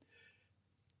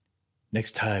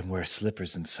 Next time, wear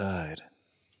slippers inside.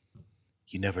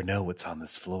 You never know what's on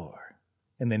this floor.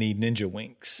 And then he ninja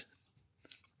winks.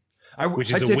 I Which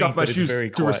is a take wink, off my but it's shoes very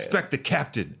to quiet. respect the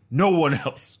captain, no one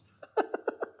else.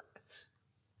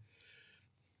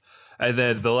 And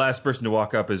then the last person to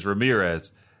walk up is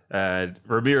Ramirez.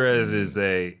 Ramirez is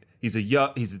he's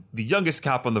the youngest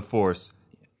cop on the force.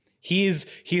 He is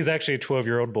actually a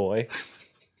 12-year-old boy.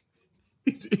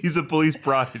 He's a police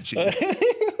prodigy.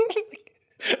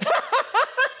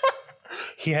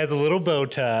 He has a little bow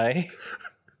tie.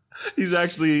 He's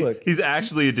actually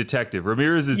a detective.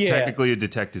 Ramirez is technically a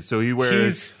detective, so he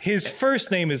wears. His first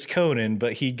name is Conan,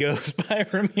 but he goes by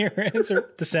Ramirez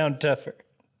to sound tougher.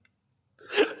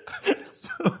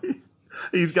 So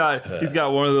he's got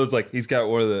one of those he's got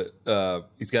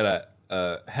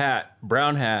a hat,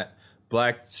 brown hat,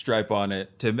 black stripe on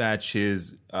it to match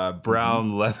his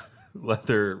brown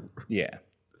leather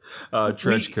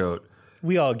trench coat.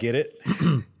 We all get it.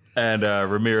 And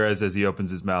Ramirez, as he opens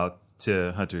his mouth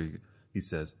to Hunter, he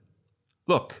says,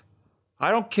 "Look,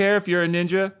 I don't care if you're a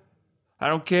ninja. I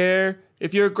don't care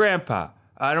if you're a grandpa.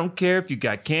 I don't care if you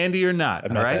got candy or not.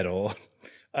 I'm not that old.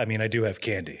 I mean, I do have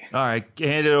candy. All right,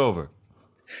 hand it over.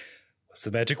 What's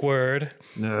the magic word?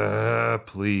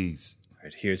 Please. All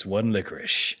right, here's one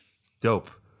licorice. Dope.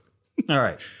 All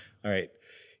right. All right,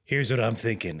 here's what I'm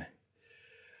thinking.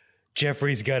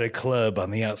 Jeffrey's got a club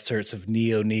on the outskirts of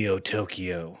Neo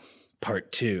Tokyo,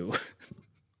 Part 2.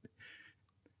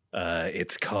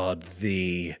 It's called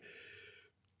the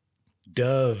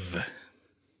Dove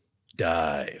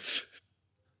Dive.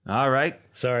 All right.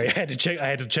 Sorry, I had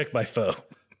to check my phone.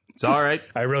 It's all right.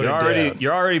 I wrote it down.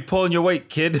 You're already pulling your weight,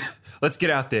 kid. Let's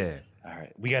get out there. All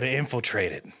right, we got to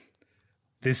infiltrate it.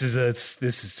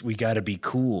 We got to be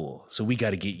cool. So we got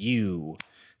to get you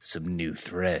some new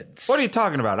threads. What are you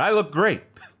talking about? I look great.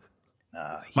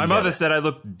 My mother said I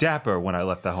looked dapper when I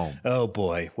left the home. Oh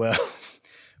boy. Well,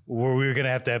 where we were gonna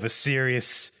have to have a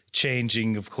serious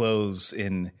changing of clothes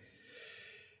in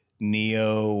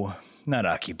Neo, not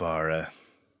Akibara.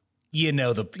 You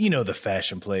know the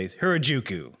fashion place,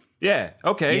 Harajuku. Yeah.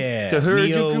 Okay. Yeah. To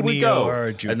Harajuku we Neo, go,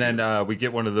 Harajuku. and then we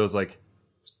get one of those like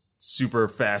super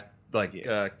fast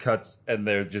cuts, and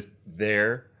they're just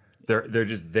there. They're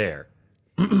just there.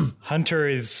 Hunter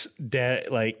is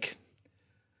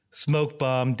smoke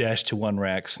bomb dash to one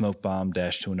rack, smoke bomb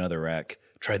dash to another rack.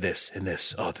 Try this and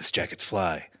this. Oh, this jacket's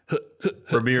fly.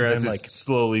 Ramirez And is then,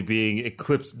 slowly being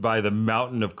eclipsed by the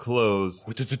mountain of clothes.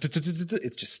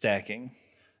 It's just stacking.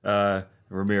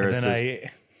 Ramirez And then says,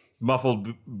 muffled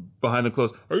behind the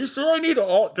clothes. Are you sure I need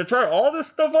to try all this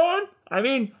stuff on? I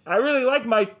mean, I really like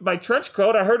my trench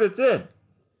coat. I heard it's in.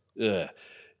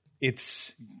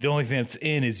 It's the only thing that's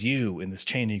in this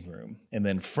changing room, and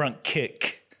then front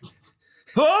kick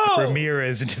Oh!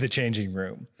 Ramirez into the changing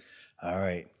room. All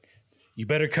right, you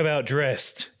better come out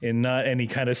dressed in not any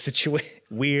kind of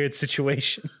weird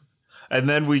situation. And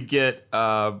then we get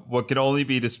what can only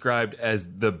be described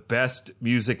as the best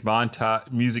music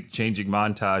changing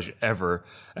montage ever,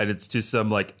 and it's just some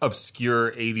like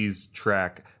obscure '80s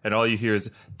track, and all you hear is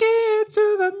 "Dance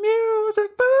to the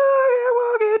music, boogie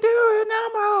woogie, do it no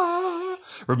more."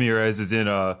 Ramirez is in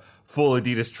a full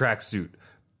Adidas tracksuit.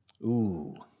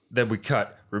 Ooh, Then we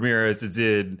cut. Ramirez is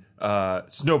in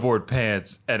snowboard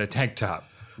pants and a tank top.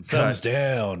 thumbs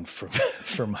down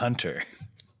from Hunter.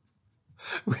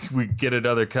 We get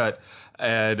another cut,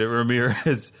 and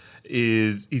Ramirez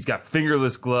he's got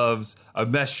fingerless gloves, a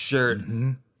mesh shirt,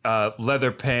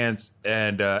 leather pants,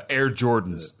 and Air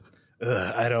Jordans.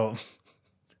 I don't.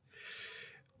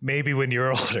 Maybe when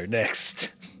you're older.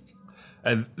 Next.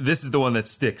 And this is the one that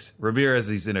sticks. Ramirez,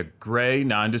 he's in a gray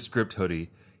nondescript hoodie.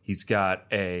 He's got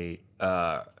a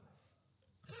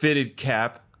fitted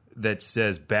cap that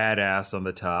says badass on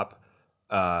the top.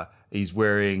 He's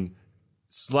wearing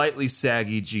slightly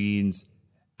saggy jeans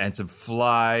and some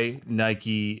fly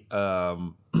Nike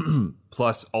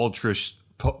plus ultra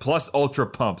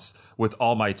pumps with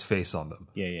All Might's face on them.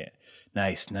 Yeah.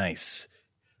 Nice.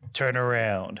 Turn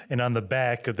around, and on the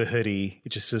back of the hoodie, it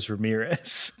just says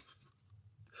Ramirez.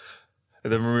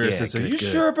 And then Ramirez Yeah, says, "Are good, you good.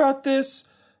 sure about this?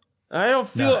 I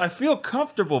feel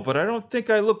comfortable, but I don't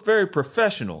think I look very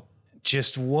professional."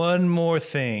 Just one more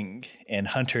thing, and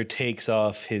Hunter takes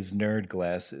off his nerd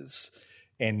glasses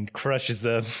and crushes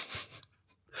them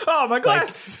Oh, my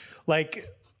glasses! like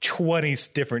 20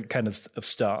 different kind of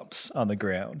stomps on the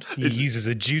ground. He uses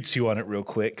a jutsu on it real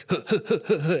quick,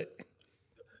 and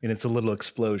it's a little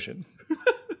explosion.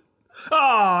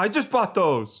 I just bought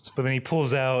those. But then he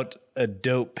pulls out a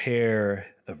dope pair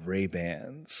of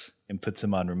Ray-Bans and puts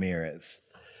them on Ramirez.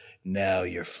 Now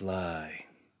you're fly.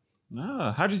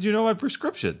 How did you know my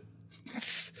prescription?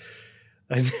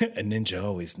 A ninja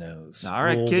always knows. All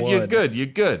right, Rule kid, one. you're good. You're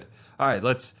good. All right,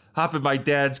 let's hop in my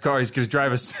dad's car. He's going to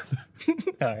drive us.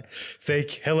 All right.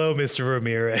 Hello, Mr.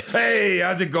 Ramirez. Hey,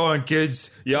 how's it going,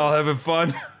 kids? Y'all having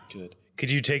fun? Good. Could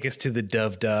you take us to the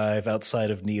Dove Dive outside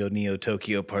of Neo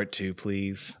Tokyo Part 2,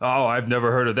 please? Oh, I've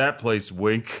never heard of that place,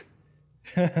 wink.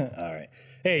 All right.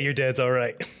 Hey, your dad's all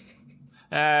right.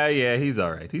 Yeah, he's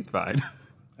all right. He's fine.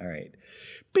 All right.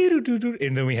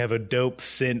 And then we have a dope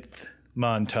synth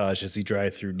montage as we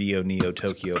drive through Neo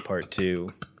Tokyo Part 2.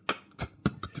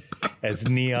 As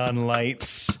neon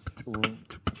lights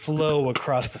flow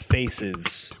across the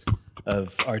faces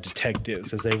of our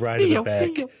detectives as they ride in the back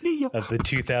of the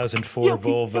 2004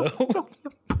 Volvo.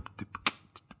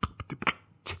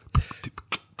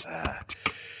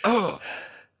 All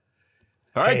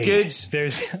right, Hey, kids.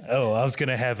 I was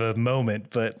gonna have a moment,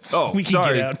 but Oh, we can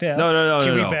sorry. get out now. No,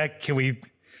 Can we no. back? Can we?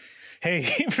 Hey,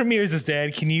 Ramirez's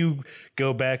dad, can you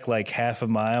go back like half a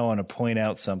mile and point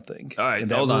out something? All right, and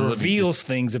that hold on, let me reveals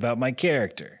things about my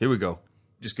character. Here we go.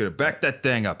 Just gonna back that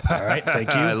thing up. All right, thank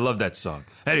you. I love that song.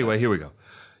 Anyway, here we go.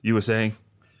 You were saying?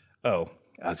 Oh,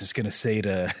 I was just gonna say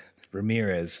to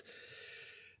Ramirez,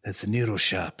 that's the noodle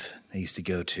shop I used to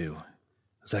go to.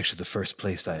 It was actually the first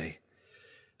place I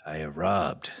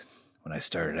robbed when I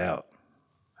started out.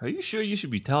 Are you sure you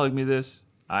should be telling me this?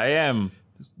 I am.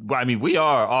 I mean, we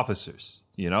are officers,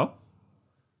 you know?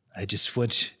 I just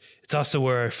want. It's also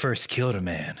where I first killed a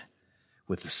man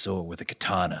with a sword, with a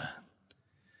katana.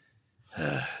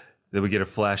 Then we get a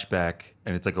flashback,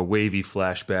 and it's like a wavy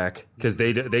flashback because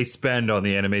they spend on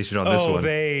the animation on this one.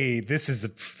 This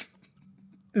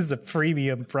is a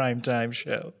premium primetime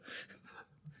show.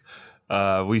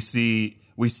 We see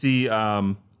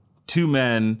two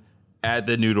men at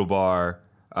the noodle bar,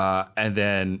 and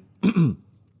then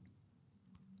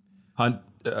Hunter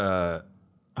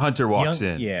Hunter walks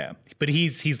in. Yeah, but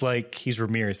he's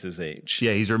Ramirez's age.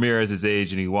 Yeah, he's Ramirez's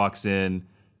age, and he walks in.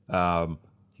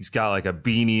 He's got like a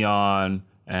beanie on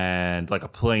and like a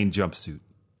plain jumpsuit.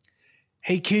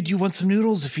 Hey kid, you want some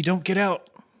noodles? If you don't, get out.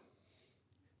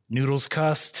 Noodles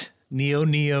cost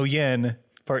neo yen,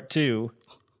 part 2.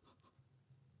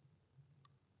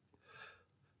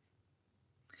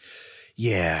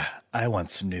 Yeah, I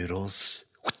want some noodles.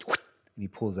 And he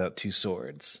pulls out 2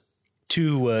 swords.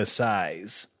 2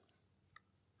 sais.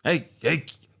 Hey,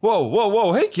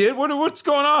 whoa, hey kid, what's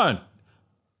going on?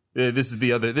 This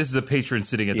is a patron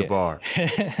sitting at the bar.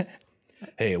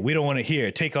 Hey, we don't want to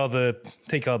hear. Take all the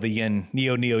yen,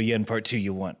 neo yen part 2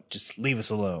 you want. Just leave us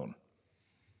alone.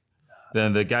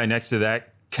 Then the guy next to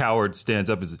that coward stands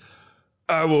up and says,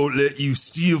 I won't let you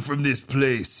steal from this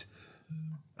place.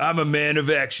 I'm a man of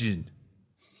action.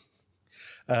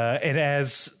 And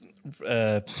as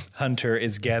Hunter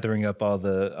is gathering up all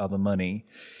the money,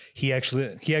 he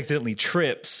accidentally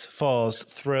trips, falls,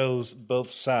 throws both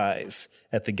sais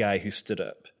at the guy who stood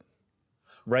up,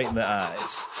 right in the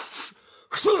eyes.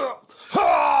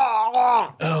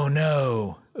 Oh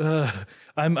no!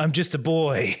 I'm just a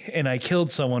boy, and I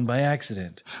killed someone by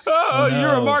accident. Oh, no.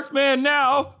 You're a marked man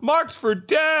now, marked for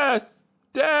death.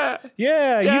 Death.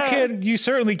 Yeah, Death. You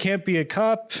certainly can't be a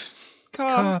cop.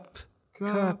 Cop.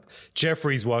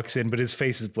 Jeffries walks in, but his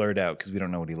face is blurred out because we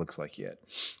don't know what he looks like yet.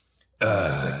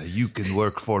 You can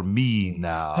work for me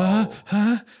now.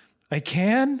 I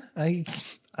can?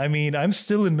 I mean, I'm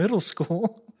still in middle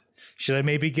school. Should I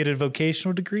maybe get a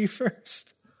vocational degree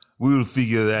first? We'll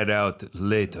figure that out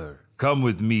later. Come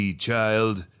with me,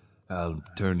 child. I'll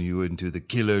turn you into the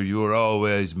killer you were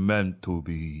always meant to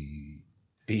be.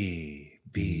 Be.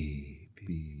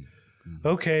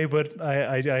 Okay, but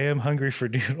I am hungry for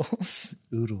noodles.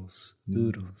 Noodles.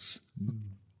 And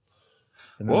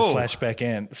then Whoa. the flashback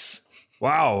ends.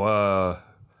 Wow,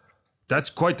 that's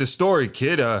quite the story,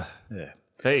 kid. Yeah.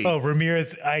 Hey. Oh,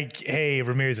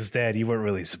 Ramirez's dad, you weren't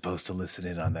really supposed to listen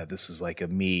in on that. This was like a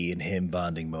me and him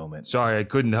bonding moment. Sorry, I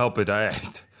couldn't help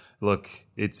it. Look,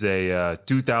 it's a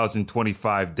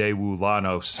 2025 Daewoo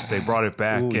Lanos. They brought it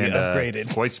back and upgraded.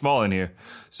 it's quite small in here.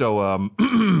 So, oh,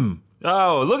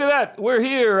 look at that. We're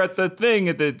here at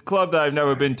the club that I've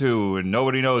never been to and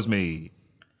nobody knows me.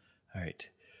 All right.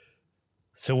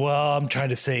 So what I'm trying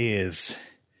to say is,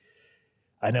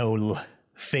 I know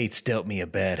fate's dealt me a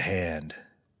bad hand,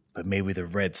 but maybe the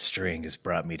red string has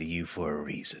brought me to you for a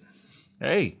reason.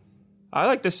 Hey, I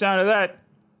like the sound of that.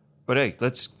 But hey,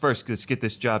 let's get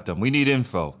this job done. We need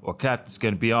info, or Captain's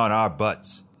gonna be on our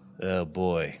butts. Oh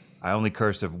boy. I only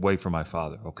curse away from my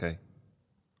father, okay?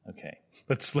 Okay.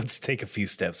 Let's take a few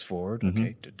steps forward.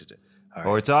 Okay. All right.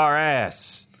 Or it's our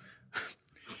ass.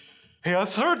 Hey, I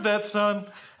heard that, son.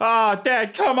 Ah,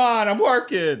 Dad, come on, I'm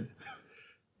working.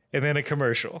 And then a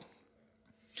commercial.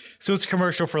 So it's a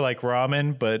commercial for like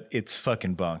ramen, but it's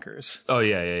fucking bonkers. Oh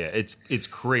yeah. It's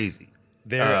crazy.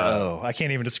 I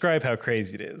can't even describe how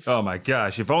crazy it is. Oh my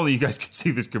gosh! If only you guys could see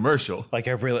this commercial. Like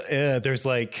there's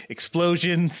like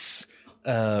explosions.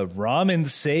 Ramen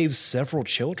saves several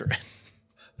children.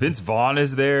 Vince Vaughn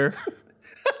is there.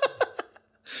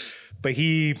 But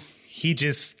he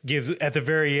just gives at the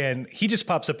very end. He just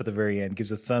pops up at the very end,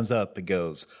 gives a thumbs up, and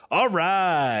goes, "All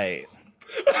right."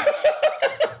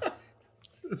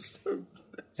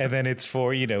 And then it's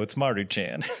for it's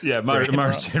Maruchan. Yeah,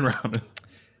 Maruchan ramen.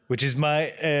 Which is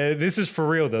my, this is for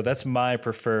real though. That's my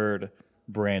preferred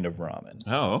brand of ramen.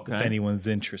 Oh, okay. If anyone's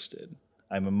interested,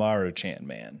 I'm a Maruchan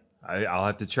man. I'll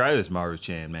have to try this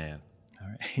Maruchan man. All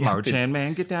right. Yeah, Maruchan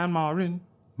man, get down, Marin.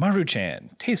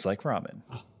 Maruchan tastes like ramen.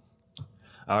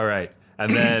 All right.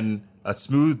 And then a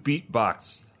smooth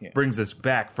beatbox brings us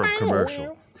back from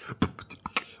commercial.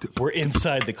 We're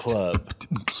inside the club.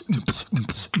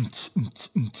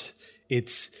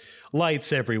 It's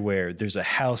lights everywhere. There's a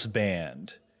house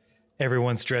band.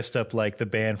 Everyone's dressed up like the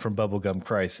band from Bubblegum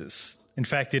Crisis. In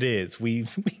fact, it is.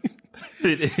 This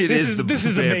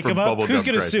is a make 'em up. Who's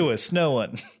going to sue us? No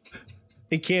one.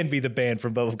 It can be the band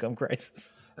from Bubblegum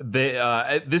Crisis.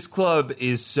 This club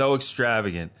is so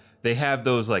extravagant. They have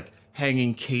those like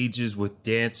hanging cages with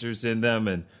dancers in them,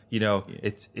 and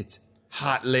it's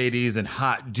hot ladies and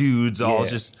hot dudes all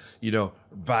just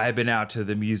vibing out to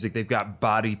the music. They've got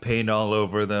body paint all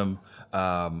over them.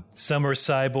 Some are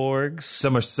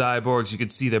cyborgs. You can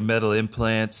see their metal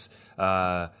implants.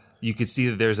 You can see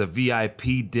that there's a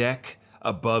VIP deck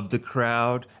above the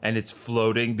crowd, and it's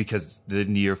floating because it's the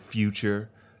near future.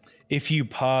 If you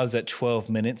pause at 12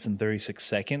 minutes and 36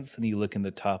 seconds and you look in the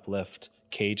top left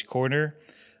cage corner,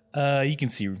 you can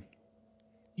see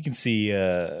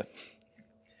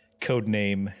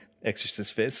codename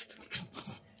Exorcist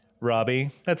Fist.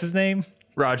 Robbie, that's his name.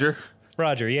 Roger.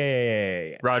 Roger.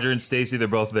 Yeah. Roger and Stacy, they're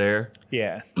both there.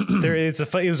 Yeah.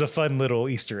 It was a fun little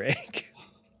Easter egg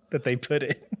that they put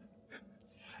in.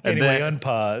 And Anyway, then-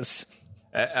 unpause.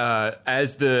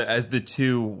 As the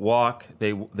two walk,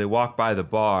 they walk by the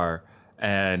bar,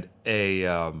 and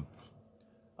a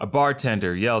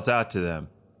bartender yells out to them,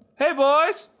 "Hey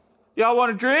boys, y'all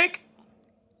want a drink?"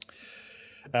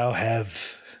 I'll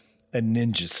have a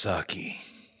ninja sake.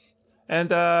 And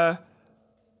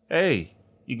hey,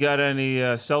 you got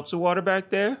any seltzer water back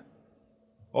there?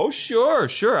 Oh sure.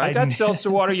 I got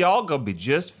seltzer water. Y'all gonna be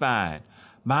just fine.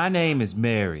 My name is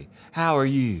Mary. How are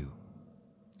you?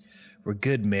 We're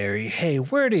good, Mary. Hey,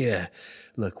 where do you...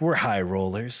 Look, we're high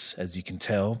rollers, as you can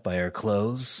tell by our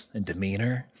clothes and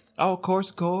demeanor. Oh, of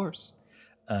course.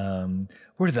 Where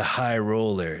do the high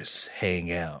rollers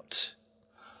hang out?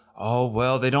 Oh,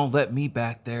 well, they don't let me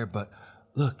back there, but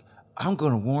look, I'm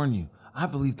going to warn you. I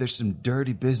believe there's some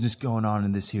dirty business going on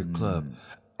in this here club.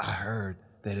 I heard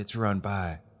that it's run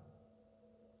by...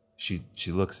 She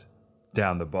looks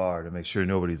down the bar to make sure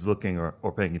nobody's looking or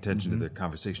paying attention to their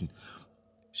conversation.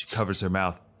 She covers her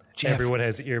mouth. Everyone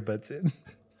has earbuds in.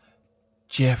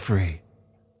 Jeffrey's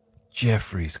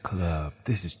club.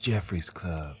 This is Jeffrey's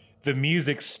club. The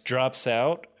music drops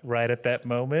out right at that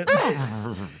moment.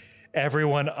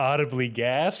 Everyone audibly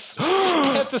gasps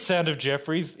at the sound of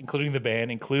Jeffries, including the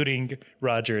band, including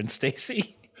Roger and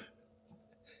Stacy.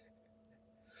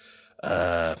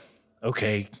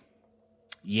 Okay.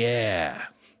 Yeah.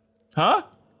 Huh?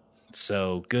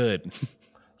 So good.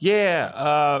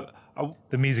 Yeah,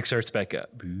 The music starts back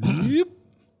up. Boop.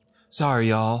 sorry,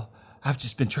 y'all. I've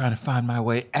just been trying to find my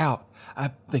way out.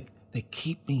 They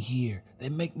keep me here. They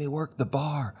make me work the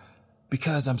bar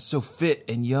because I'm so fit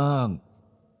and young.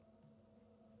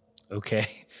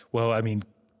 Okay. Well, I mean,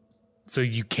 so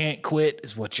you can't quit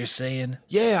is what you're saying?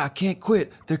 Yeah, I can't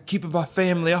quit. They're keeping my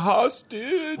family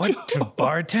hostage. What? To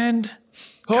bartend?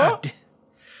 Huh? God,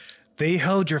 they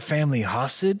held your family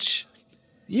hostage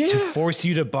Yeah. to force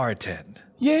you to bartend.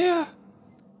 Yeah.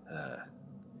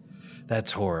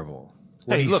 That's horrible.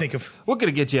 What Hey, do you look, think of... we're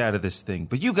going to get you out of this thing,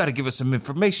 but you got to give us some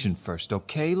information first,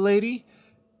 okay, lady?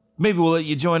 Maybe we'll let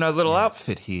you join our little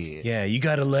outfit here. Yeah, you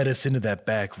got to let us into that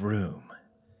back room.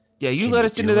 Yeah, you Can let you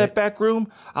us into do that it? back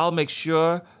room. I'll make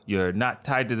sure you're not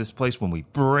tied to this place when we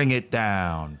bring it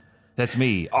down. That's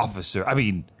me, officer. I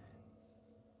mean,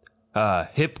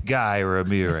 hip guy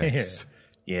Ramirez.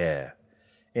 Yeah.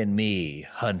 And me,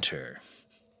 Hunter.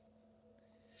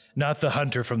 Not the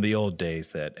Hunter from the old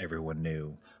days that everyone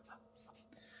knew.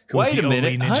 Who was Wait the a only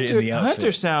minute, ninja in the outfit.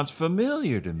 Hunter sounds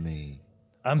familiar to me.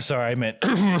 I'm sorry, I meant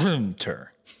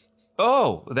Hunter.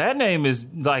 Oh, that name is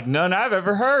like none I've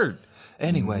ever heard.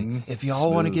 Anyway, if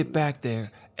y'all want to get back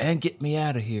there and get me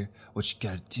out of here, what you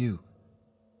got to do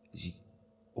is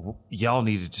y'all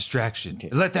need a distraction.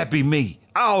 Let that be me.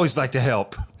 I always like to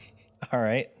help. All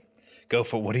right. Go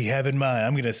for what do you have in mind?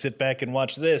 I'm going to sit back and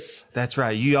watch this. That's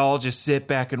right. You all just sit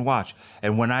back and watch.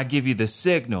 And when I give you the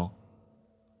signal,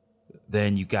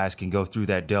 then you guys can go through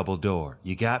that double door.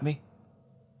 You got me?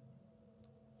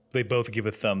 They both give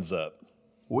a thumbs up.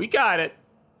 We got it.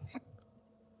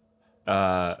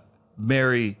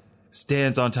 Mary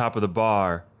stands on top of the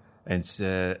bar and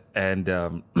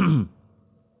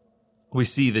we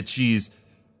see that she's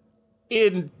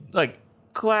in like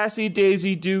classy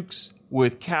Daisy Dukes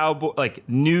with cowboy, like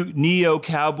new neo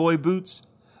cowboy boots.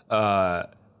 They're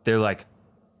like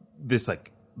this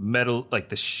like metal, like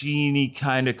the sheeny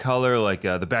kind of color, like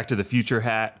the Back to the Future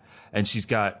hat, and she's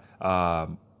got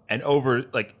an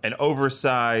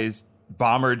oversized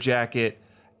bomber jacket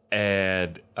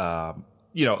and a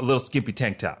little skimpy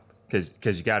tank top.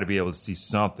 Because you got to be able to see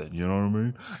something, you know what I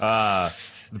mean?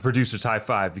 The producers high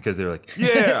five because they're like,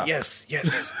 yeah.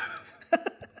 Yes.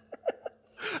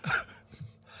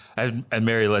 And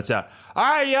Mary lets out, all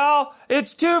right, y'all,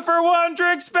 it's 2-for-1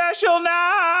 drink special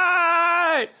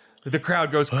night. The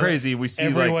crowd goes crazy. We see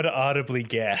Everyone audibly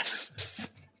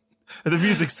gasps. the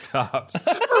music stops.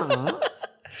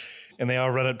 And they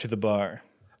all run up to the bar.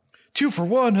 2 for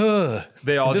 1, huh?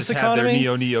 They all This just have their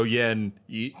economy? neo yen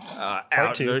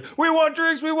out. two. We want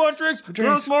drinks.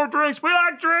 Drinks. More drinks. We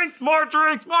like drinks. More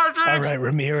drinks. All right,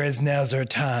 Ramirez, now's our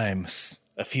time.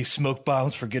 A few smoke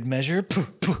bombs for good measure.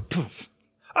 Poof, poof, poof.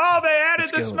 Oh, they added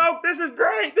Let's the go. smoke. This is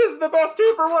great. This is the best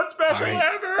 2-for-1 special All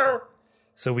right. ever.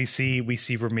 So we see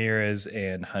Ramirez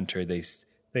and Hunter. They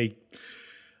I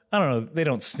don't know. They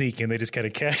don't sneak in. They just kind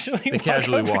of casually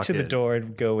casually over walk to the in. door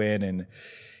and go in, and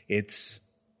it's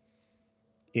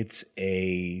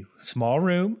a small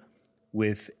room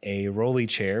with a rolly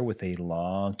chair with a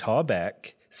long, tall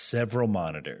back, several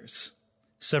monitors.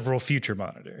 several future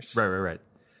monitors. Right.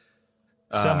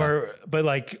 Some are, but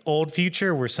like old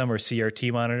future, where some are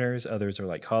CRT monitors, others are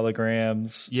like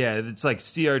holograms. Yeah, it's like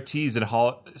CRTs and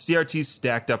CRTs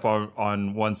stacked up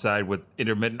on one side with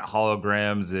intermittent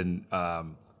holograms and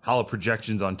hollow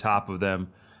projections on top of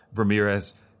them.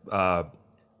 Ramirez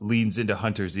leans into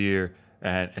Hunter's ear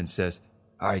and says,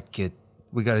 "All right, kid,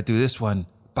 we got to do this one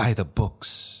by the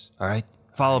books. All right,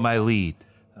 follow my lead.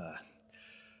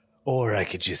 Or I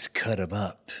could just cut them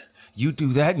up." You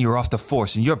do that, and you're off the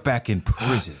force, and you're back in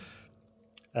prison."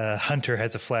 Hunter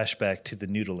has a flashback to the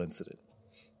noodle incident.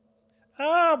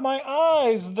 Ah, my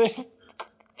eyes,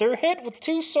 they're hit with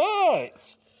two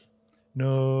sides.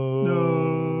 No.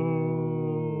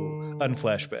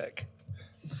 Unflashback.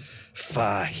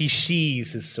 He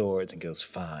sheathes his swords and goes,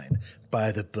 "Fine,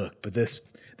 by the book, but this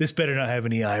better not have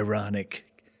any ironic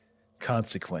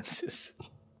consequences."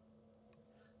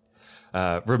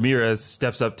 Ramirez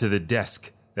steps up to the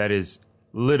desk that is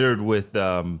littered with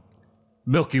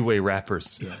Milky Way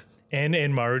wrappers. Yeah. And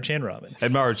Maruchan ramen.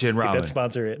 And Maruchan ramen. Get that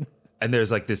sponsor in. And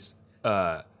there's like this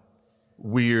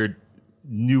weird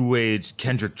new age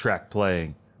Kendrick track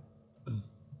playing.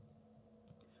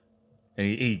 And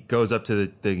he goes up to the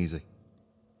thing. He's like,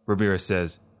 Ramirez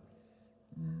says,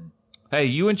 "Hey,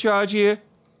 you in charge here?"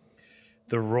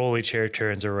 The rolly chair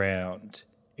turns around,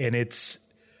 and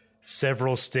it's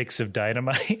several sticks of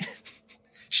dynamite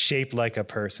shaped like a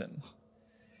person.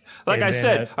 Like And I then,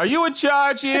 said, are you in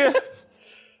charge here?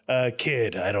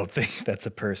 Kid, I don't think that's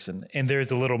a person. And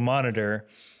there's a little monitor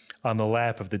on the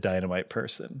lap of the dynamite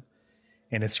person.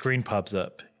 And a screen pops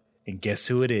up. And guess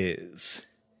who it is?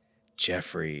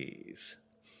 Jeffries.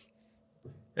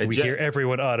 And We hear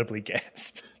everyone audibly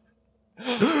gasp.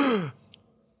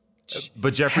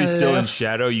 But Jeffrey's still in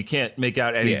shadow. You can't make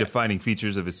out any Yeah. defining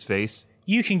features of his face.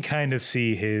 You can kind of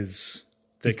see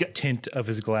the got- tint of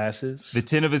his glasses. The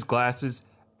tint of his glasses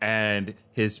and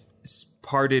his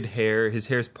parted hair. His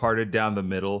hair's parted down the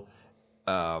middle.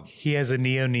 He has a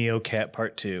Neo Cat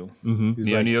Part 2.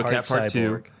 Neo Cat Part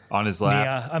 2 on his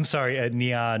lap.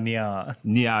 Nia.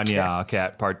 Nia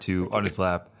Cat Part 2 on his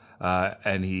lap.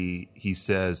 And he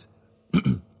says,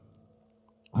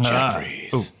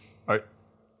 Jeffries. All right.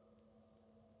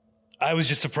 I was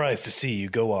just surprised to see you.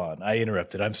 Go on. I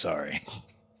interrupted. I'm sorry.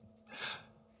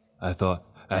 I thought,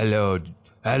 hello,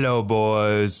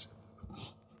 boys.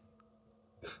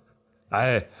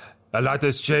 A lot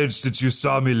has changed since you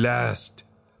saw me last.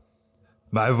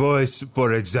 My voice,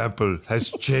 for example,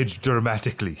 has changed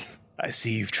dramatically. I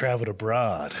see you've traveled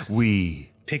abroad.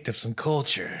 Picked up some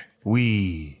culture.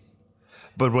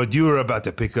 But what you're about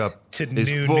to pick up To is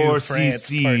New 4 France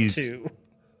cc's Part 2.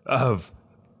 of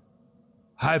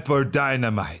hyper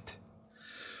dynamite.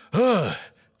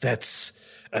 That's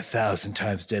 1,000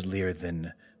 times deadlier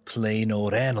than plain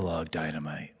old analog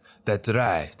dynamite. That's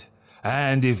right.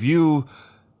 And if you'll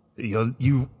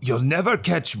never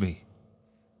catch me.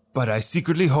 But I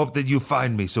secretly hope that you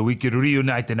find me so we can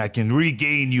reunite and I can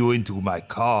regain you into my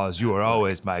cause. You are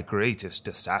always my greatest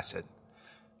assassin.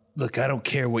 Look, I don't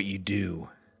care what you do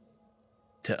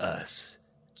to us.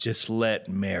 Just let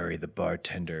Mary, the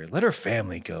bartender, let her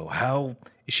family go. How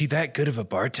is she that good of a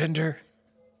bartender?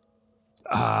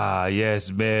 Ah,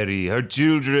 yes, Mary. Her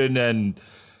children and...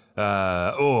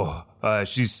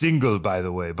 she's single, by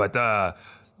the way. But,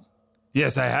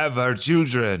 yes, I have her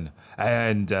children.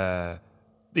 And,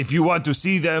 if you want to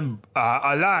see them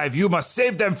alive, you must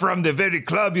save them from the very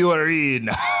club you are in.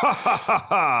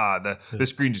 The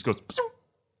screen just goes...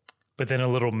 But then a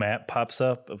little map pops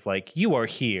up of like, you are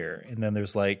here. And then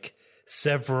there's like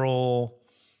several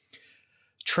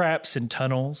traps and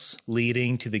tunnels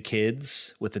leading to the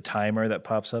kids with a timer that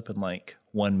pops up in like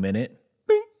 1 minute.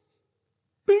 Bing,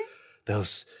 bing,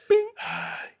 Those, bing,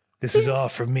 this is all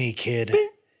from me, kid.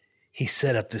 He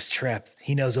set up this trap.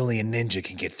 He knows only a ninja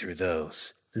can get through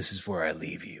those. This is where I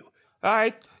leave you. All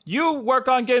right, you work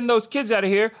on getting those kids out of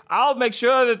here. I'll make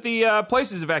sure that the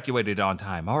place is evacuated on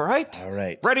time, all right? All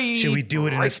right. Ready? Should we do it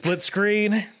in a break. split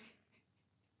screen?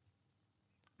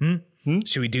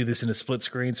 Should we do this in a split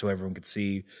screen so everyone can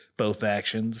see both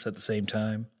actions at the same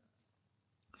time?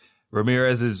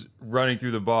 Ramirez is running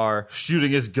through the bar,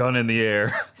 shooting his gun in the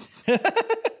air.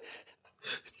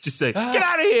 Just say, get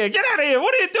out of here, get out of here.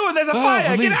 What are you doing? There's a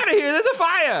fire. Get out of here. There's a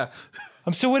fire.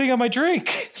 I'm still waiting on my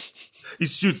drink. He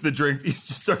shoots the drink. He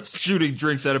just starts shooting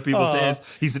drinks out of people's hands.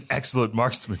 He's an excellent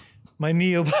marksman. My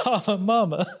Neo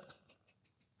Mama.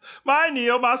 My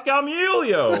Neo Moscow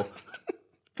Mulio.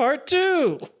 Part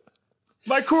 2.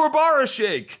 My Kurabara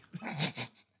shake.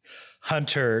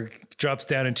 Hunter drops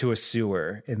down into a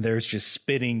sewer and there's just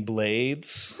spinning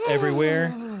blades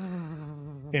everywhere.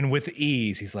 And with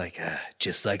ease, he's like,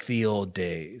 just like the old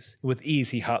days. With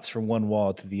ease, he hops from one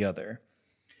wall to the other.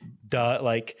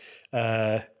 Like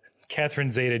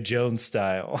Catherine Zeta-Jones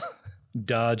style,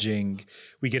 dodging.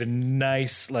 We get a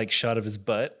nice like shot of his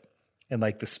butt, and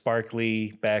like the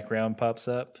sparkly background pops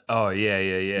up. Oh, yeah.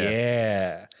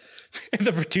 Yeah. And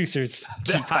the producers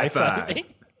keep high five. high-fiving.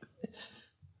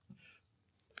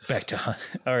 Back to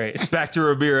all right. Back to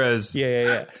Ramirez,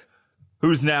 Yeah.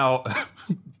 who's now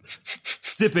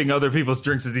sipping other people's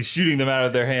drinks as he's shooting them out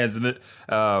of their hands. And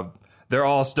they're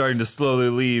all starting to slowly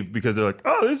leave because they're like,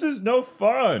 oh, this is no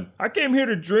fun. I came here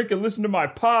to drink and listen to my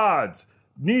pods.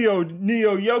 Neo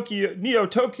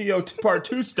Tokyo Part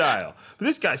 2 style. But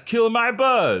this guy's killing my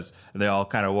buzz. And they all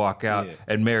kind of walk out. Yeah.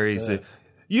 And Mary says,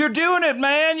 you're doing it,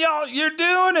 man. Y'all, you're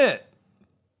doing it.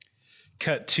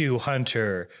 Cut to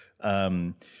Hunter.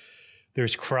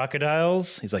 There's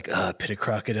crocodiles. He's like, a pit of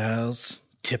crocodiles.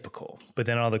 Typical. But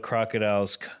then all the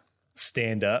crocodiles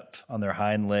stand up on their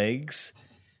hind legs.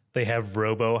 They have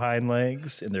robo hind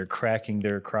legs, and they're cracking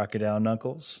their crocodile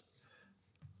knuckles.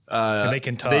 And they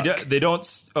can talk. They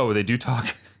don't. Oh, they do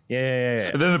talk.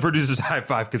 Yeah. And then the producers high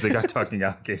five because they got talking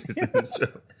alligators in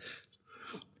the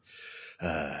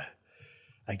show.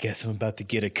 I guess I'm about to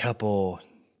get a couple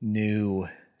new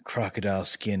crocodile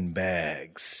skin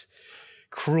bags.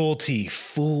 Cruelty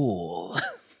fool.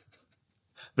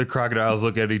 The crocodiles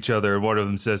look at each other, and one of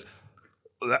them says,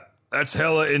 "That's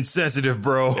hella insensitive,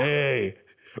 bro." Hey,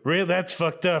 really? That's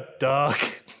fucked up, dog.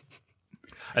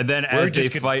 And then as they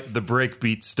fight, the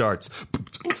breakbeat starts.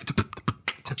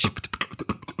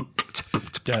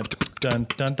 Dun, dun,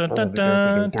 dun, dun, dun,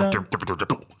 dun,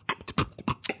 dun.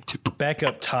 Back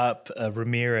up top,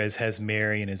 Ramirez has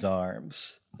Mary in his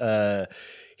arms.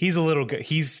 He's a little good.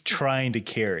 He's trying to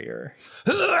carry her.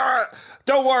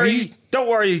 Don't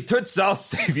worry, Toots, I'll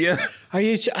save you. Are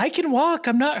you? I can walk.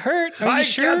 I'm not hurt. Are you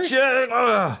sure? Got you.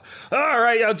 All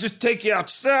right, I'll just take you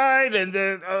outside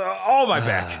and all my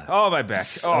back. Oh,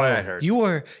 that hurt. You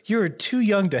are too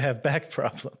young to have back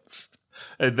problems.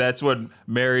 And that's when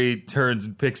Mary turns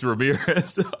and picks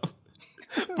Ramirez up.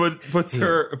 Puts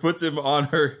him on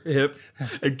her hip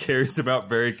and carries him out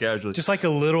very casually. Just like a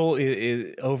little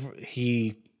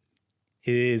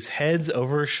his head's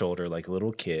over his shoulder like a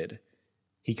little kid.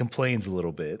 He complains a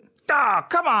little bit. Oh,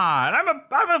 come on.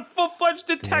 I'm a full-fledged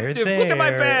detective. Look at my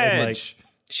badge. And, like,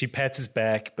 she pats his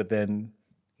back, but then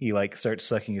he like starts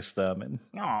sucking his thumb and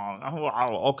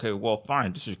okay, well,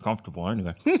 fine. This is comfortable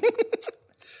anyway. all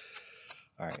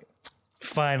right.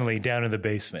 Finally, down in the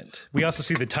basement. We also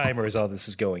see the timer as all this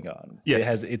is going on. Yeah.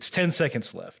 It's 10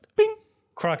 seconds left. Bing.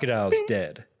 Crocodile's Bing.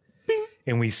 dead. Bing.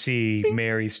 And we see Bing.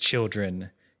 Mary's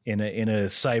children in a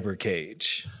cyber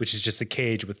cage, which is just a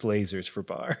cage with lasers for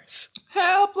bars.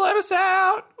 Help, let us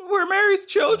out. We're Mary's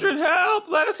children. Help,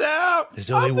 let us out.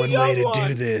 There's only one way to one.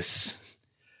 do this.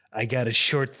 I got to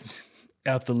short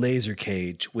out the laser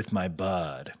cage with my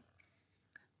bod.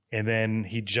 And then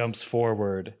he jumps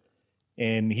forward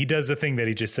and he does the thing that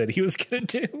he just said he was going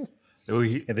to do.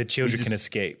 And the children can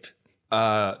escape.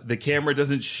 The camera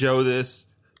doesn't show this,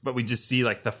 but we just see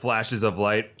like the flashes of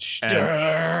light and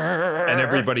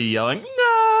everybody yelling,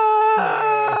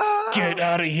 "No! Get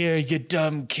out of here, you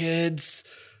dumb kids."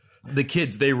 The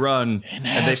kids, they run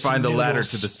and they find the ladder to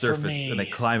the noodles for surface me. and they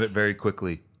climb it very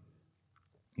quickly.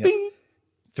 Yep.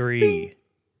 3,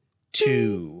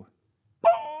 2.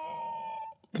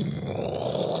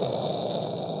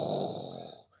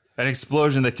 An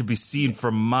explosion that could be seen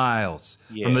from miles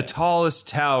from the tallest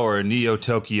tower in Neo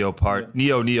Tokyo Part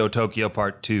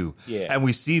 2. Yeah. And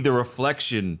we see the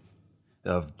reflection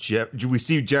of we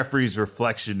see Jeffrey's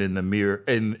reflection in the mirror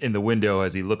in the window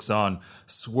as he looks on,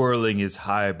 swirling his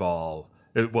highball.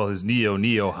 Well, his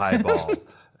Neo highball.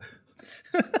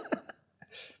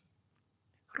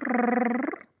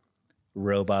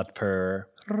 Robot purr.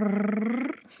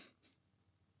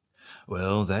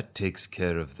 Well, that takes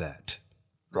care of that.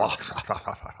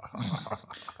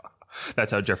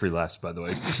 That's how Jeffrey laughs, by the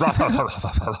way.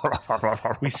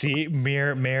 We see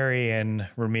Mary and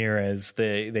Ramirez.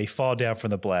 They fall down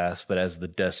from the blast, but as the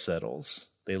dust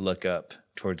settles, they look up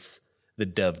towards the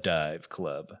Dove Dive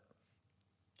Club.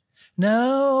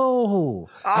 No,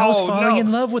 I was falling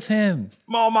in love with him.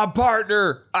 Oh, my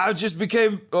partner. I just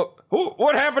became...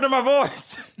 what happened to my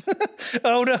voice?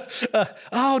 Oh, no.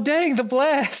 Oh, dang, the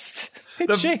blast. It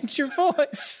changed your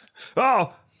voice.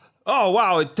 Oh,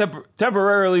 wow. It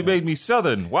temporarily made me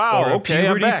southern. Wow, Or okay, a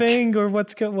I'm puberty back. thing, or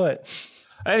what?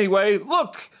 Anyway,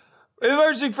 look.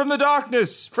 Emerging from the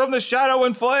darkness, from the shadow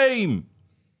and flame.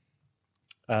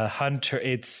 Hunter,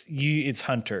 it's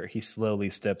Hunter. He slowly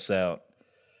steps out.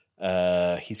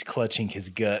 He's clutching his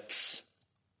guts.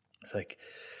 It's like,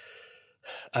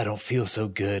 I don't feel so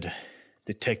good,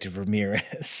 Detective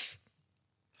Ramirez.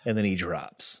 And then he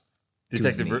drops.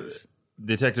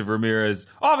 Detective Ramirez,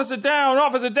 officer down,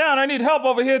 I need help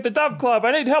over here at the Dove Club.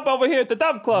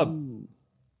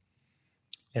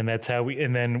 And that's how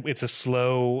and then it's a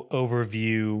slow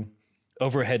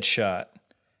overhead shot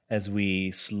as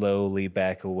we slowly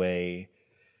back away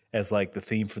as like the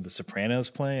theme for The Sopranos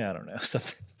play. I don't know,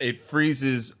 something. It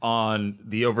freezes on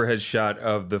the overhead shot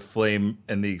of the flame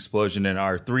and the explosion and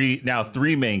our three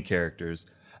main characters.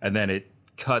 And then it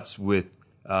cuts with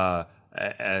a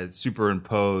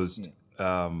superimposed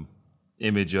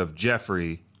image of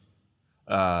Jeffrey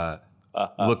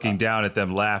looking down at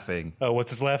them laughing. Oh,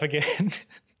 what's his laugh again?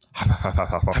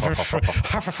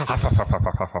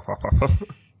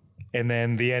 And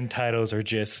then the end titles are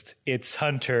just, it's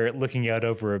Hunter looking out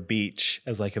over a beach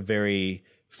as like a very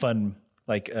fun,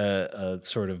 like a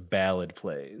sort of ballad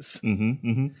plays. Mm-hmm,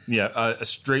 mm-hmm. Yeah, a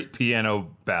straight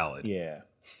piano ballad. Yeah.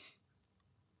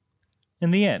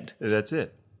 In the end. That's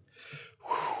it.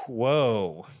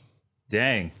 Whoa.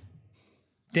 Dang.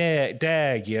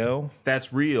 Dag, yo.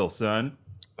 That's real, son.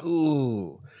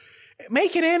 Ooh.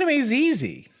 Making anime is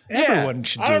easy. Everyone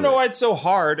should do it. I don't know why it's so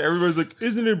hard. Everybody's like,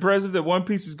 isn't it impressive that One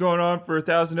Piece is going on for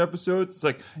 1,000 episodes? It's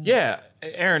like, yeah,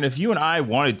 Aaron, if you and I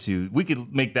wanted to, we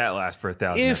could make that last for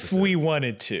 1,000 episodes. If we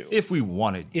wanted to. If we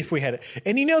wanted to. If we had it.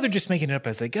 And you know they're just making it up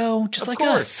as they go, just like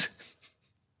us.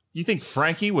 You think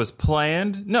Frankie was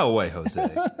planned? No way, Jose.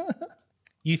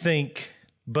 You think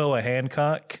Boa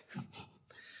Hancock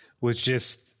was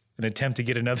just an attempt to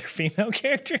get another female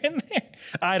character in there?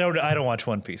 I don't watch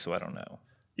One Piece, so I don't know.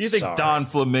 You think Don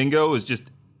Flamingo is just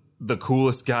the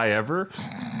coolest guy ever?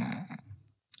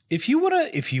 If you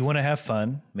wanna have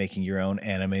fun making your own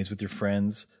animes with your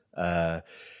friends,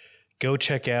 go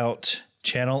check out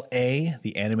Channel A,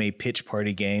 the anime pitch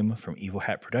party game from Evil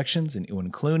Hat Productions and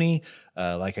Ewan Clooney.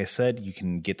 Like I said, you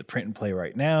can get the print and play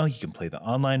right now. You can play the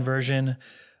online version.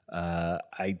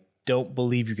 I don't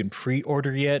believe you can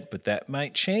pre-order yet, but that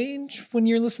might change when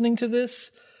you're listening to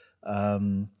this.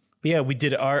 But yeah, we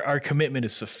did our commitment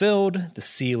is fulfilled. The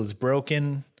seal is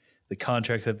broken. The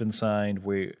contracts have been signed.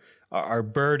 Our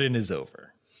burden is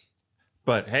over.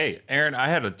 But hey, Aaron, I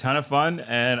had a ton of fun,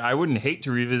 and I wouldn't hate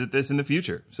to revisit this in the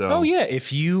future. So, oh yeah,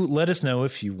 if you let us know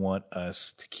if you want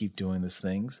us to keep doing these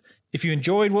things. If you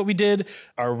enjoyed what we did,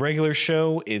 our regular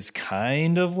show is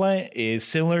is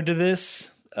similar to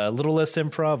this. A little less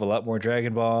improv, a lot more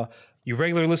Dragon Ball. You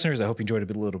regular listeners, I hope you enjoyed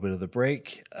a little bit of the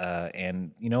break.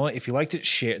 And you know what? If you liked it,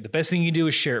 share. The best thing you do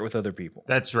is share it with other people.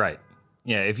 That's right.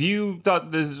 Yeah, if you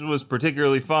thought this was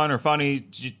particularly fun or funny,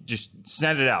 just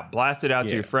send it out. Blast it out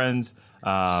to your friends,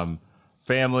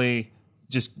 family.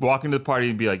 Just walk into the party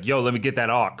and be like, yo, let me get that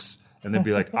aux. And then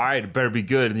be like, all right, it better be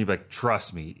good. And you'd be like,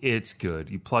 trust me, it's good.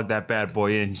 You plug that bad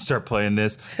boy in, you start playing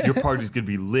this, your party's going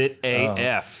to be lit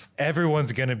AF.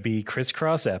 Everyone's going to be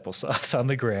crisscross applesauce on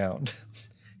the ground,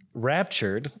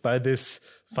 raptured by this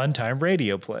fun time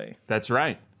radio play. That's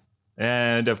right.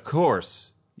 And of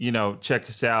course, check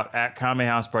us out at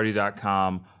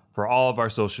kamehouseparty.com for all of our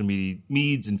social media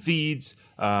needs and feeds.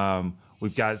 We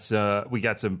got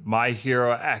some My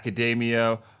Hero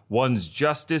Academia One's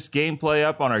Justice gameplay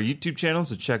up on our YouTube channel,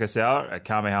 so check us out at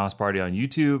Kame House Party on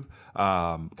YouTube,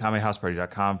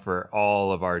 kamehouseparty.com for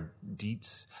all of our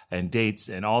deets and dates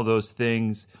and all those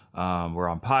things. We're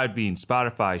on Podbean,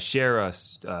 Spotify. Share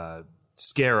us,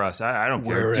 scare us. I don't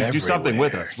care. Do something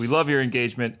with us. We love your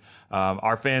engagement.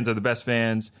 Our fans are the best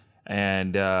fans.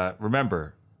 And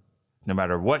remember, no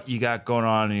matter what you got going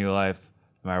on in your life,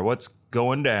 no matter what's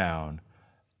going down,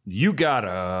 you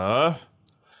gotta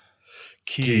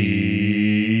keep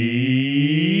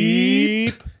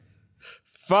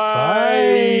fighting.